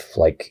kind of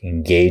like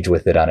engage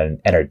with it on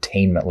an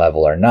entertainment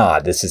level or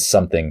not. This is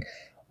something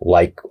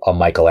like a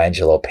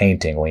Michelangelo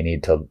painting we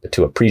need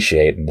to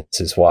appreciate, and this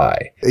is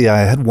why. Yeah, I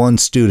had one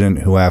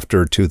student who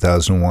after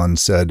 2001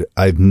 said,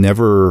 I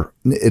never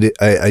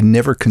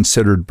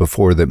considered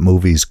before that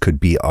movies could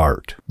be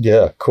art.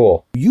 Yeah,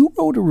 cool. You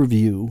wrote a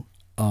review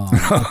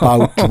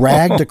about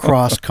Dragged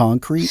Across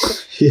Concrete.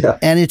 Yeah.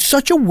 And it's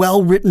such a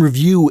well-written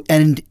review,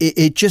 and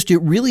it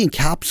really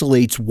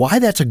encapsulates why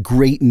that's a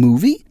great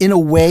movie in a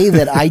way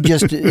that I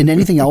just, in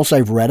anything else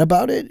I've read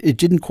about it, it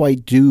didn't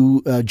quite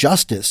do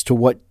justice to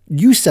what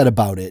you said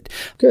about it.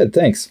 Good,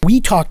 thanks. We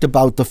talked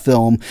about the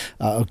film,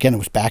 again, it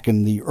was back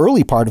in the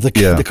early part of the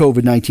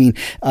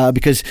COVID-19,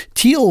 because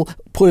Teal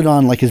put it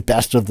on like his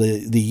best of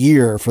the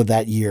year for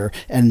that year.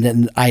 And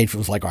then I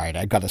was like, all right,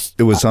 I've got to...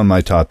 It was on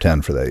my top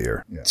 10 for that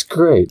year. Yeah. It's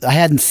great. I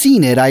hadn't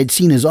seen it. I had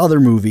seen his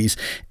other movies.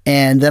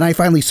 And then I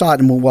finally saw it.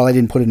 And while I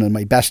didn't put it in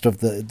my best of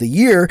the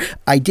year,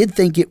 I did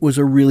think it was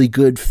a really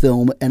good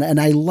film. And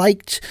I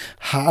liked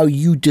how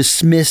you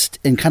dismissed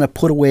and kind of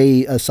put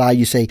away aside,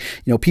 you say,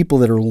 people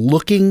that are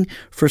looking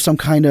for some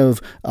kind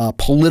of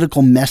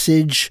political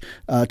message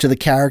to the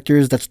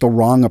characters, that's the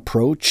wrong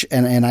approach.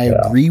 And I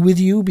agree with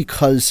you,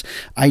 because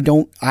I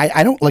don't,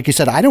 like I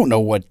said, I don't know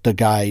what the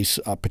guy's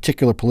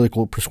particular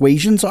political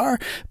persuasions are,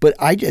 but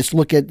I just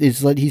look at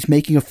is that he's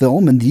making a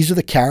film and these are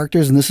the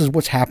characters and this is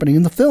what's happening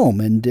in the film.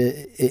 And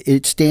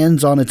it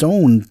stands on its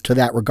own to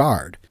that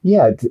regard.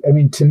 Yeah, I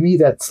mean, to me,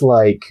 that's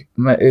like,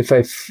 if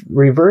I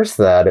reverse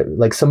that,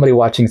 like somebody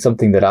watching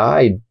something that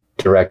I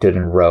directed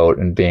and wrote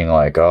and being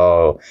like,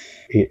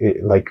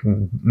 like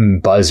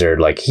Buzzard,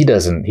 like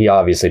he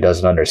obviously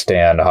doesn't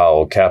understand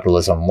how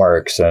capitalism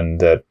works and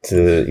that,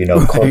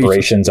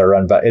 corporations are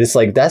run by, it's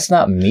like, that's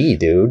not me,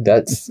 dude.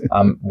 That's,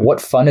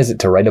 what fun is it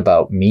to write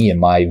about me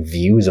and my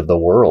views of the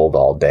world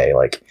all day?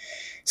 Like,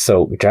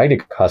 so Dragged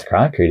Across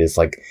Concrete is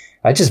like,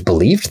 I just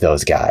believed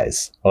those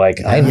guys.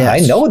 Like, I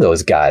know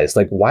those guys.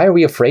 Like, why are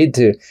we afraid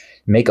to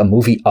make a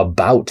movie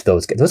about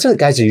those guys? Those are the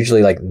guys who are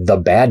usually like the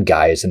bad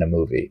guys in a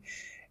movie.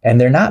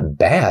 And they're not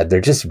bad.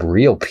 They're just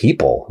real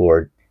people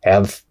who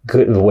have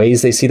good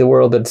ways they see the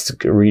world.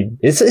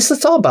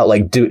 It's all about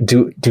like,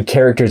 do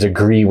characters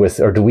agree with,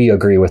 or do we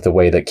agree with the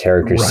way that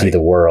characters see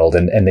the world?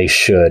 And they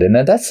should. And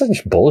that's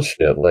such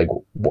bullshit. Like,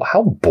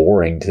 how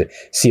boring to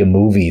see a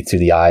movie through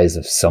the eyes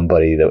of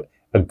somebody that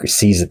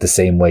sees it the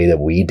same way that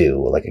we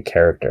do, like a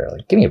character.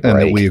 Like, give me a break.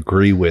 And that we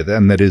agree with,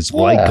 and that is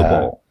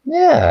likable.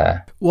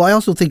 Yeah. Well, I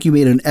also think you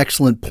made an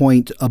excellent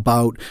point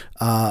about,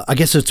 I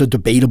guess it's a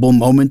debatable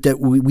moment that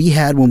we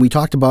had when we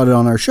talked about it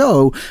on our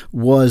show,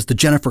 was the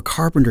Jennifer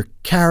Carpenter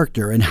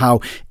character and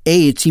how,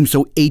 it seems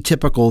so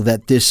atypical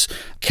that this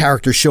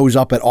character shows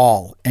up at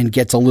all and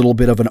gets a little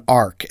bit of an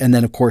arc. And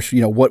then, of course,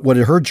 what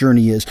her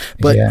journey is.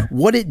 But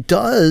what it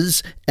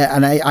does,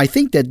 and I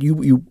think that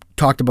you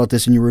talked about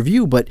this in your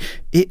review, but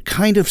it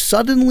kind of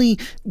suddenly,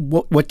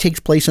 what takes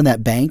place in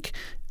that bank,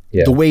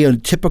 the way a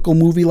typical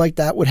movie like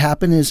that would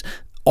happen is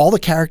all the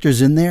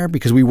characters in there,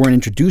 because we weren't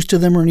introduced to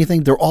them or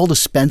anything, they're all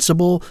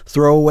dispensable,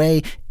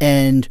 throwaway,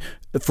 and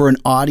for an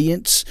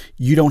audience,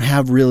 you don't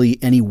have really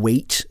any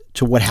weight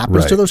to what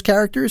happens to those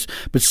characters.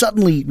 But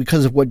suddenly,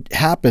 because of what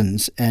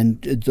happens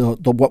and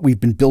what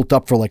we've been built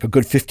up for like a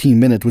good 15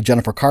 minutes with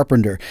Jennifer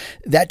Carpenter,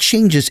 that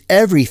changes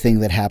everything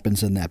that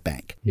happens in that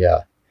bank.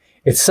 Yeah.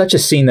 It's such a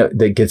scene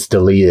that gets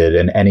deleted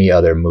in any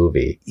other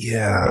movie.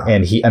 Yeah.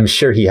 And I'm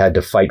sure he had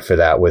to fight for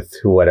that with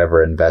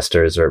whatever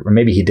investors, or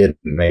maybe he didn't.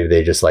 Maybe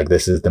they just like,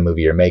 this is the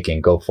movie you're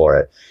making, go for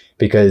it.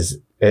 Because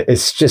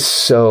it's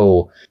just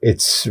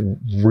it's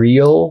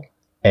real.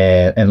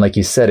 And like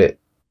you said,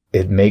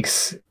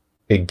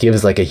 it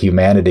gives like a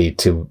humanity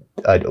to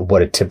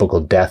what a typical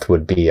death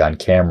would be on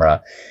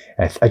camera.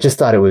 I just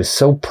thought it was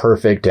so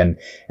perfect and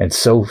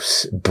so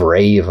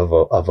brave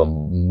of a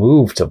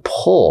move to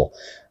pull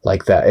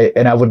like that.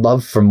 And I would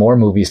love for more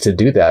movies to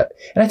do that.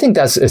 And I think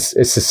it's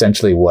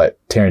essentially what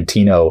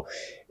Tarantino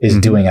is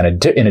doing in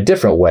a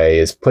different way,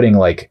 is putting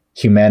like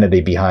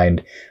humanity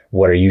behind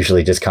what are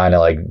usually just kind of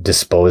like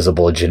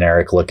disposable,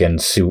 generic looking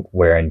suit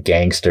wearing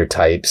gangster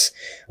types.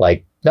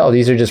 Like, no,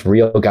 these are just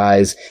real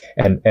guys,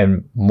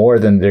 and more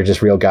than they're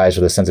just real guys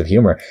with a sense of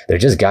humor, they're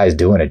just guys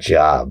doing a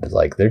job.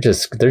 Like they're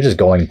just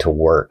going to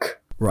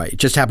work. Right. It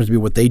just happens to be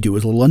what they do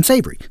is a little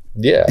unsavory.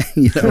 Yeah,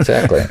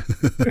 exactly.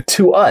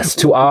 To us,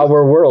 to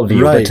our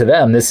worldview, right. But to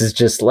them, this is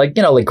just like,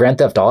 like Grand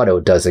Theft Auto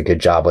does a good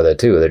job with it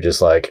too. They're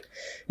just like,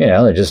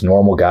 they're just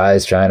normal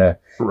guys trying to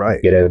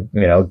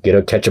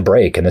catch a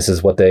break, and this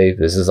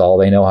is all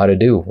they know how to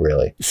do,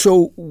 really.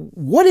 So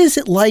what is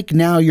it like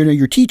now?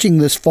 You're teaching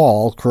this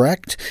fall,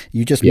 correct?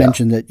 You just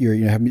mentioned that you're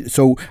having.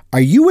 So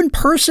are you in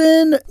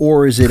person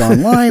or is it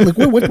online? Like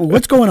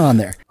what's going on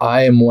there?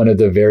 I am one of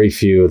the very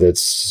few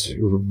that's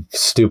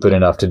stupid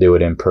enough to do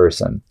it in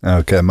person.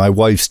 Okay, my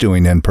wife's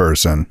doing in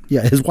person.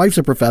 Yeah, his wife's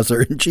a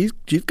professor, and she's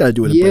got to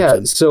do it in person.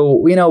 Yeah, so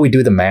we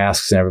do the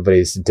masks and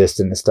everybody's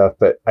distant and stuff,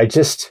 but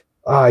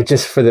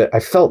I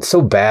felt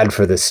so bad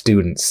for the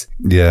students.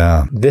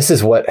 Yeah. This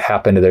is what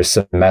happened to their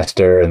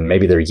semester and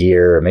maybe their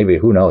year, or maybe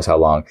who knows how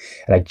long.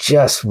 And I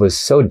just was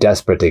so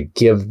desperate to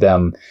give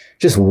them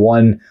just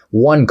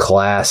one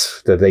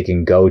class that they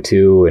can go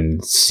to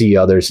and see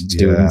other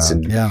students.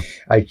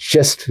 I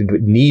just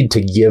need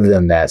to give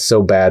them that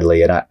so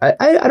badly. And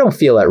I don't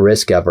feel at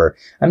risk ever.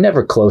 I'm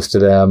never close to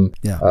them.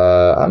 Yeah.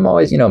 I'm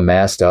always,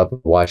 masked up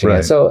watching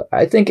it. So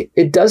I think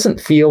it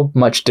doesn't feel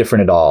much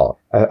different at all.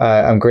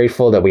 I'm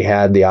grateful that we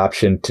had the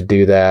option to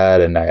do that.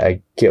 And I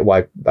get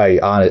why,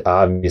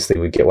 obviously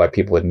we get why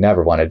people would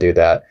never want to do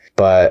that.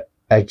 But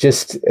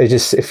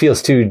it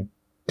feels too,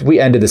 we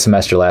ended the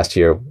semester last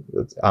year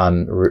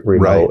on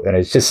remote, and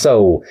it's just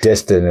so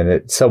distant,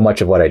 and so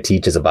much of what I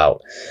teach is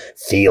about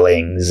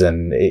feelings,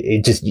 and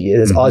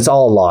it's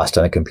all lost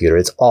on a computer.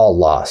 It's all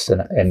lost,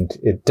 and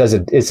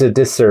it's a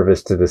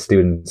disservice to the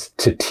students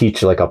to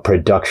teach like a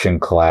production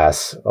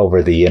class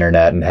over the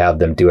internet and have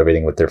them do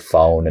everything with their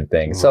phone and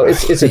things. So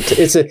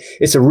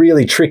it's a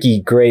really tricky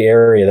gray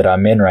area that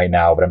I'm in right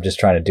now, but I'm just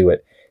trying to do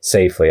it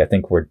safely. I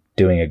think we're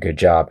doing a good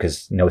job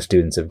because no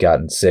students have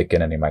gotten sick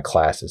in any of my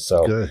classes.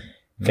 So. Good.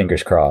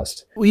 Fingers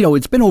crossed. Well,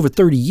 it's been over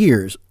 30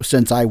 years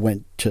since I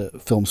went to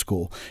film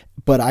school,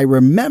 but I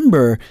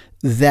remember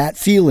that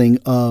feeling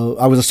of,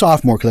 I was a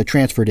sophomore because I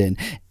transferred in,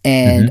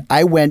 and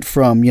I went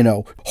from,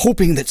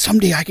 hoping that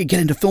someday I could get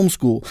into film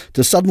school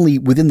to suddenly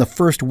within the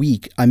first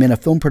week, I'm in a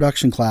film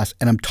production class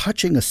and I'm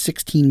touching a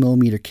 16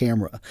 millimeter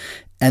camera.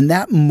 And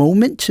that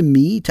moment to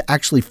me, to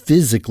actually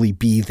physically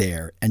be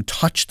there and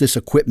touch this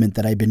equipment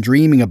that I've been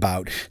dreaming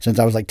about since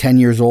I was like 10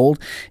 years old,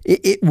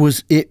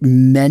 it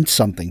meant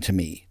something to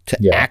me to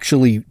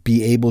actually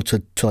be able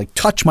to like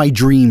touch my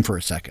dream for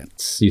a second.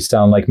 You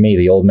sound like me,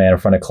 the old man in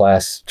front of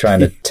class,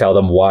 trying to tell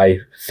them why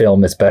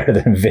film is better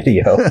than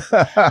video.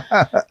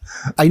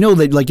 I know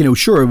that,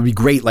 sure, it would be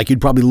great. Like,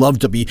 you'd probably love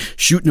to be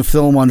shooting a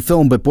film on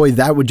film, but boy,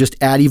 that would just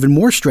add even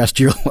more stress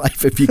to your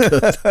life if you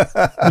could.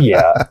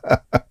 Yeah.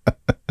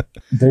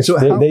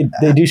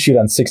 They do shoot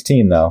on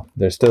 16 though.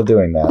 They're still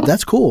doing that.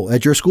 That's cool.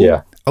 At your school?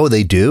 Yeah. Oh,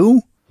 they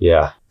do?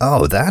 Yeah.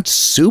 Oh, that's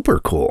super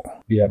cool.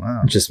 Yeah.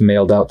 Wow. Just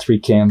mailed out 3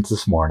 cams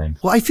this morning.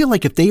 Well, I feel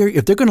like if they're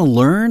going to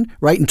learn,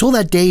 right, until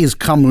that day has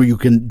come where you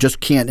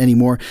can't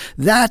anymore,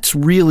 that's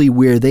really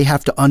where they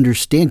have to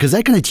understand, because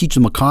that kind of teach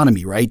them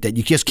economy, right? That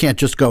you just can't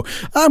just go,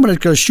 I'm going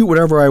to shoot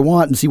whatever I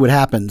want and see what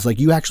happens. Like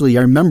I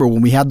remember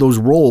when we had those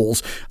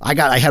rolls,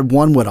 I had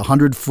one,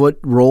 100-foot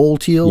roll,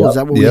 Teal? Yep. Is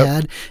that what we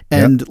had?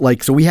 And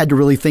so we had to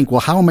really think,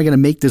 well, how am I going to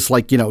make this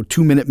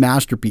 2-minute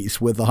masterpiece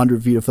with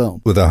 100 feet of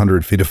film? With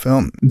 100 feet of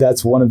film.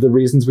 That's one of the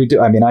reasons we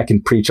do. I mean, I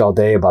can preach all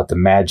day about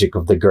the magic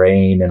of the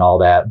grain and all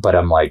that, but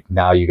I'm like,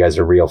 now you guys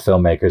are real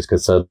filmmakers,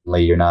 because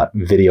suddenly you're not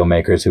video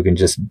makers who can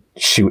just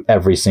shoot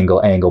every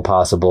single angle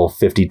possible,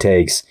 50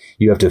 takes.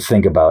 You have to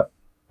think about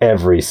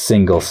every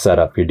single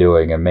setup you're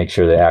doing and make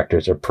sure the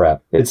actors are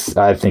prepped.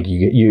 I think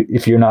you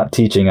if you're not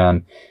teaching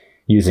on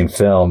using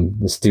film,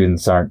 the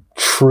students aren't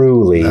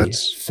truly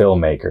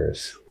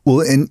filmmakers.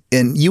 Well,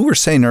 and you were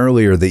saying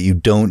earlier that you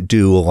don't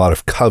do a lot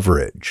of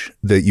coverage,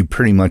 that you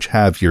pretty much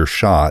have your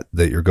shot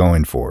that you're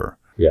going for.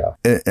 Yeah.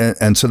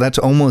 And so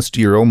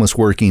you're almost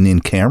working in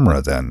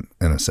camera then,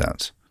 in a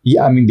sense.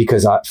 Yeah, I mean,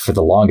 because for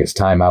the longest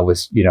time I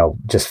was,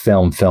 just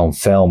film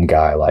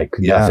guy, like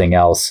nothing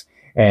else.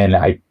 And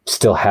I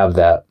still have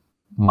that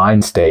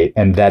mind state.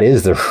 And that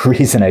is the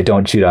reason I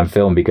don't shoot on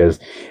film, because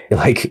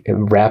like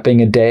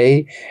wrapping a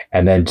day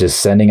and then just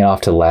sending it off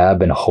to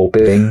lab and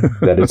hoping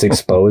that it's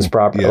exposed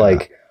properly.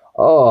 Like,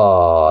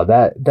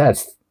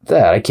 that's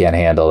I can't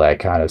handle that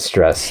kind of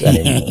stress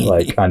anymore,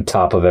 like on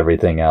top of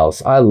everything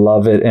else. I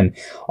love it. And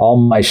all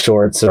my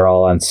shorts are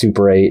all on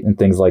Super 8 and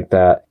things like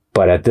that.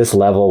 But at this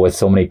level with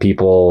so many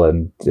people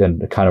and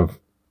kind of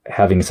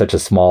having such a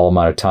small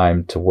amount of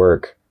time to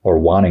work or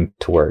wanting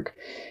to work,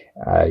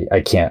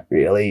 I can't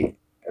really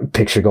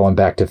picture going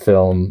back to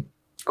film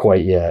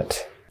quite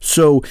yet.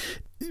 So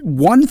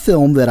one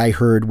film that I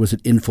heard was an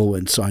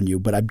influence on you,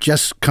 but I'm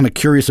just kind of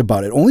curious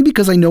about it, only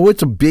because I know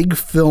it's a big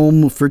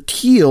film for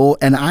Teal,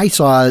 and I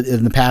saw it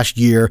in the past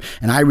year,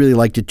 and I really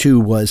liked it too,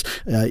 was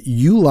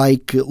you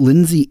like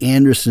Lindsay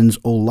Anderson's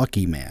Oh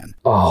Lucky Man.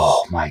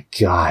 Oh, my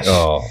gosh.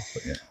 Oh,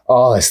 yeah.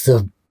 Oh, it's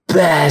the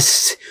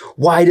best.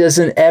 Why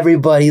doesn't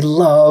everybody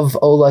love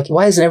Oh Lucky?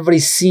 Why hasn't everybody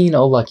seen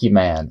Oh Lucky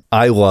Man?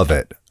 I love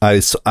it. I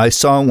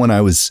saw it when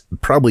I was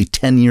probably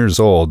 10 years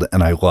old,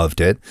 and I loved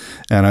it.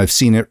 And I've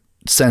seen it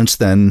since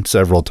then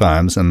several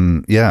times.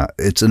 And yeah,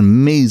 it's an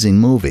amazing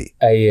movie.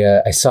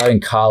 I saw it in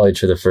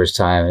college for the first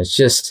time.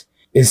 It's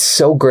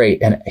so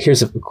great. And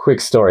here's a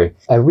quick story.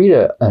 I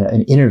read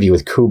an interview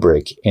with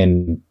Kubrick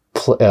in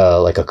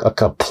like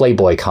a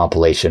Playboy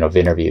compilation of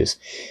interviews.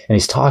 And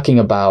he's talking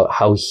about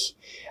how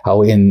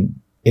in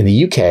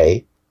the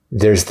UK,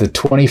 there's the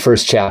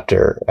 21st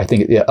chapter, I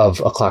think, of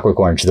A Clockwork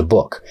Orange, the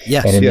book.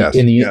 Yes. And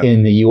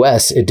in the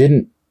US, it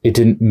didn't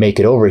make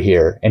it over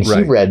here. And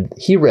Right.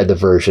 he read the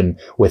version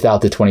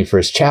without the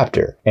 21st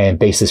chapter and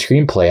based the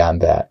screenplay on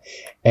that.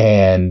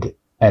 And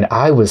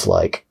I was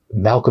like,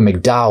 Malcolm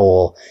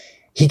McDowell,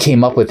 he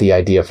came up with the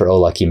idea for Oh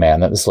Lucky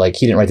Man. That was like,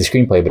 he didn't write the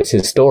screenplay, but it's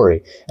his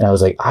story. And I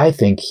was like, I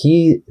think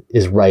he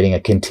is writing a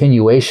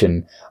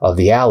continuation of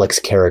the Alex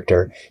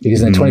character,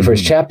 because in the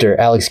 21st chapter,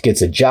 Alex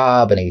gets a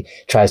job and he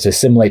tries to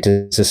assimilate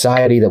to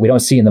society that we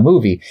don't see in the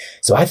movie.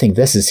 So I think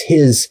this is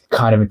his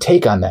kind of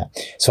take on that.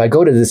 So I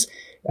go to this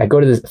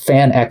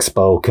Fan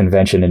Expo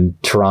convention in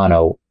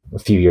Toronto a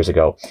few years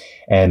ago,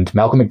 and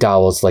Malcolm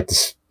McDowell's like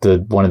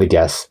one of the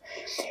guests.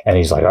 And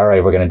he's like, all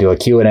right, we're going to do a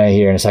Q&A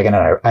here in a second.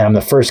 And I'm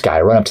the first guy.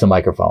 I run up to the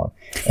microphone,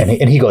 and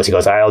he goes,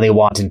 I only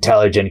want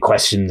intelligent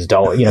questions.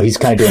 Don't, he's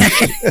kind of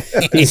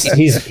doing,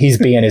 he's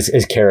being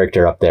his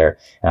character up there.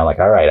 And I'm like,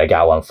 all right, I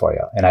got one for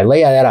you. And I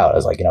lay that out. I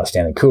was like,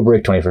 Stanley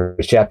Kubrick,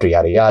 21st chapter,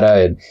 yada,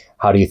 yada. And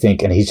how do you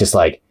think? And he's just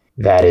like,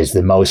 that is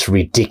the most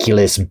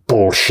ridiculous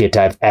bullshit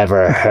I've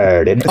ever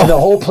heard. And the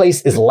whole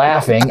place is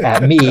laughing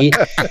at me.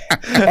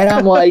 And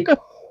I'm like,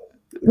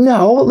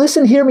 no,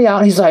 listen, hear me out.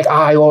 And he's like,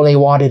 I only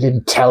wanted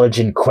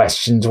intelligent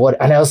questions. What?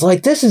 And I was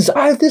like, this is,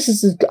 I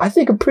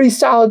think, a pretty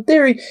solid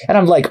theory. And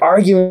I'm like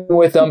arguing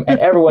with him, and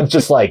everyone's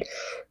just like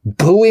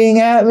booing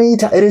at me.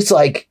 And it's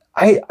like,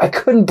 I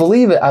couldn't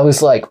believe it. I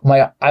was like,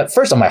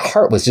 first of all, my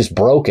heart was just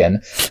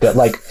broken that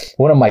like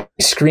one of my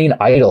screen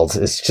idols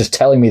is just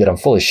telling me that I'm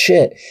full of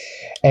shit.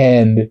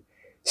 And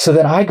so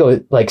then I go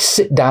like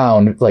sit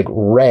down, like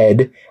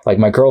red, like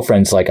my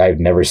girlfriend's like, I've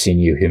never seen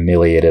you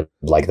humiliated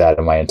like that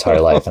in my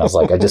entire life. And I was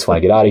like, I just want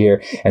to get out of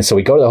here. And so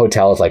we go to the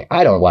hotel. I was like,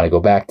 I don't want to go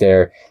back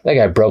there. That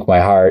guy broke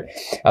my heart.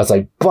 I was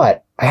like,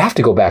 but I have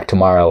to go back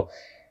tomorrow.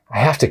 I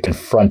have to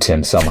confront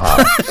him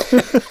somehow.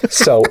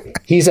 So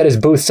he's at his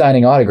booth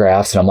signing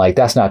autographs, and I'm like,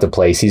 that's not the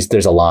place.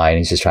 There's a line.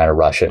 He's just trying to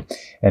rush it.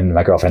 And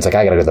my girlfriend's like,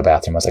 I got to go to the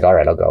bathroom. I was like, all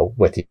right, I'll go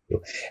with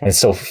you. And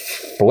so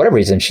for whatever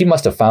reason, she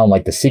must have found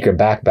like the secret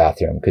back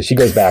bathroom, because she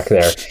goes back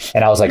there,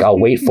 and I was like, I'll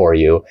wait for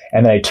you.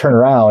 And then I turn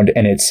around,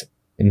 and it's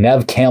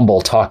Nev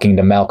Campbell talking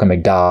to Malcolm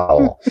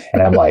McDowell.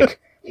 And I'm like,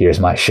 here's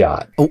my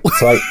shot.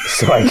 So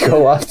I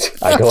go up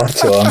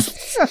to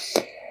him,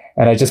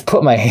 and I just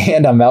put my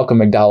hand on Malcolm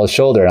McDowell's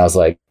shoulder, and I was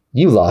like,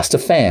 you lost a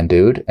fan,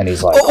 dude. And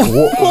he's like,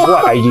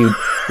 what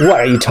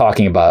are you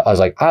talking about? I was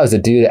like, I was the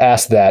dude that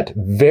asked that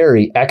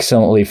very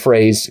excellently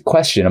phrased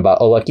question about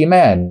Oh Lucky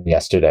Man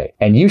yesterday,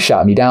 and you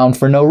shot me down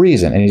for no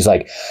reason. And he's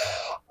like,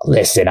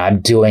 listen,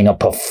 I'm doing a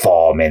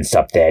performance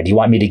up there. Do you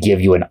want me to give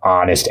you an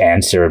honest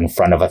answer in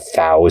front of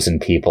 1,000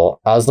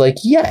 people? I was like,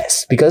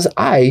 yes, because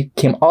I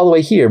came all the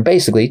way here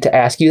basically to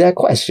ask you that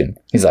question.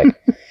 He's like,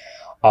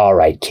 all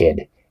right,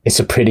 kid. It's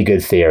a pretty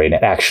good theory, and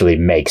it actually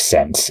makes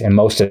sense. And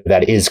most of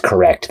that is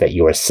correct that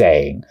you were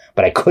saying,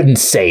 but I couldn't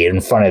say it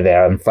in front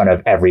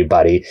of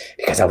everybody,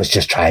 because I was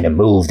just trying to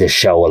move the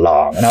show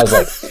along. And I was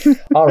like,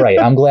 all right,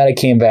 I'm glad I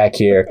came back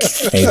here.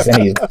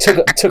 And he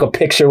took a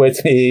picture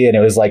with me, and it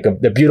was like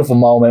the beautiful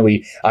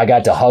moment. I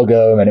got to hug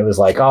him, and it was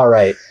like, all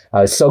right. I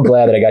was so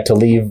glad that I got to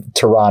leave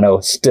Toronto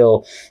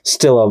still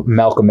a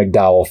Malcolm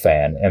McDowell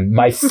fan. And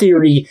my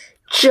theory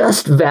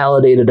just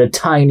validated a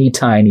tiny,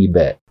 tiny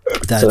bit.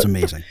 That's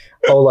amazing.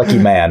 Oh Lucky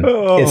Man.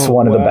 It's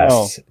one of the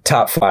best.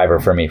 Top fiver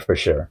for me, for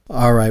sure.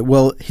 All right.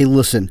 Well, hey,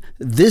 listen,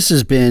 this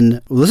has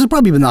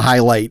probably been the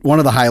highlight, one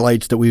of the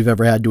highlights that we've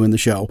ever had doing the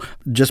show,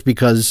 just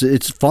because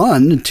it's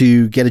fun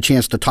to get a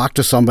chance to talk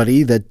to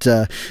somebody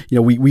that,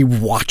 we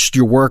watched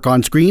your work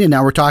on screen, and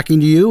now we're talking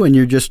to you, and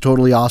you're just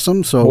totally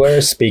awesome. So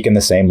we're speaking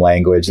the same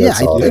language.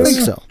 That's all I think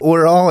so.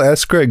 We're all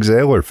S. Craig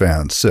Zahler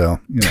fans,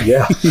 so.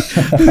 Yeah.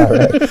 All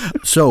right.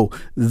 So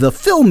the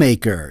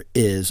filmmaker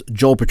is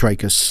Joel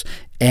Petrakis.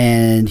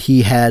 and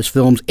he has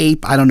films.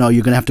 Ape, I don't know,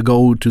 you're going to have to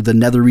go to the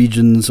nether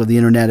regions of the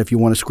internet if you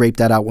want to scrape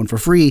that out one for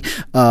free,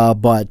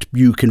 but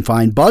you can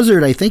find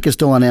Buzzard, I think, is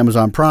still on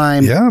Amazon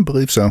Prime. Yeah, I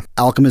believe so.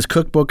 Alchemist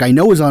Cookbook, I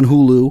know, is on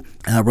Hulu.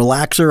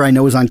 Relaxer, I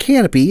know, is on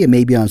Canopy, and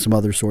maybe on some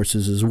other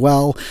sources as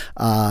well.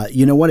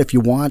 You know what? If you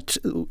want,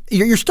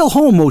 you're still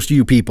home, most of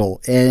you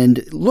people.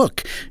 And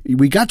look,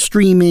 we got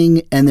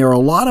streaming, and there are a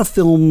lot of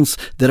films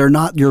that are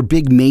not your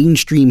big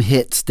mainstream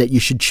hits that you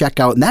should check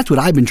out. And that's what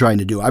I've been trying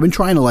to do. I've been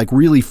trying to like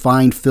really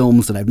find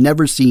films that I've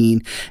never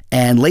seen.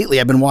 And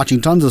lately, I've been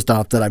watching tons of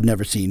stuff that I've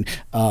never seen.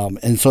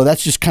 And so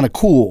that's just kind of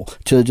cool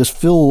to just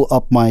fill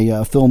up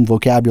my film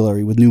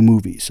vocabulary with new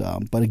movies.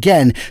 But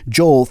again,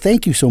 Joel,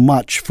 thank you so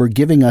much for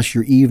giving us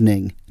your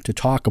evening to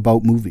talk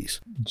about movies.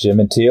 Jim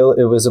and Teal,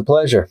 it was a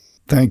pleasure.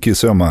 Thank you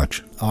so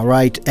much. All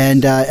right.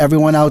 And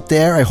everyone out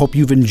there, I hope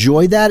you've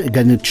enjoyed that.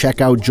 Again, to check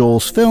out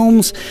Joel's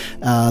films.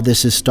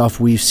 This is Stuff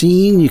We've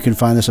Seen. You can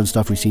find this on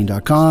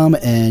stuffwe'veseen.com,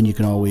 and you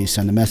can always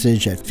send a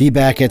message at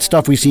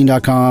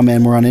feedback@stuffwe'veseen.com,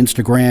 and we're on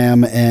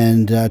Instagram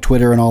and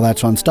Twitter and all that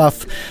fun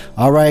stuff.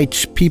 All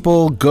right,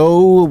 people,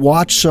 go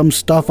watch some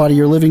stuff out of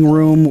your living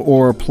room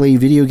or play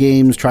video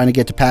games trying to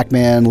get to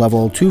Pac-Man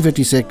level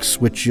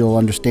 256, which you'll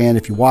understand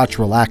if you watch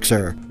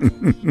Relaxer.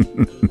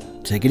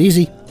 Take it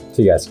easy.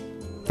 See you guys.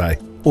 Bye.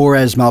 Or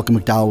as Malcolm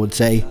McDowell would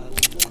say,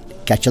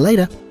 catch you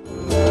later.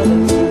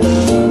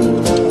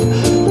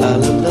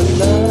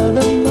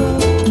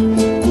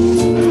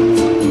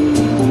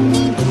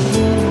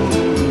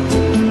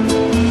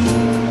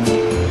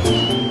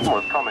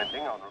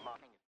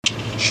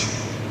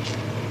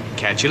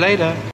 Catch you later.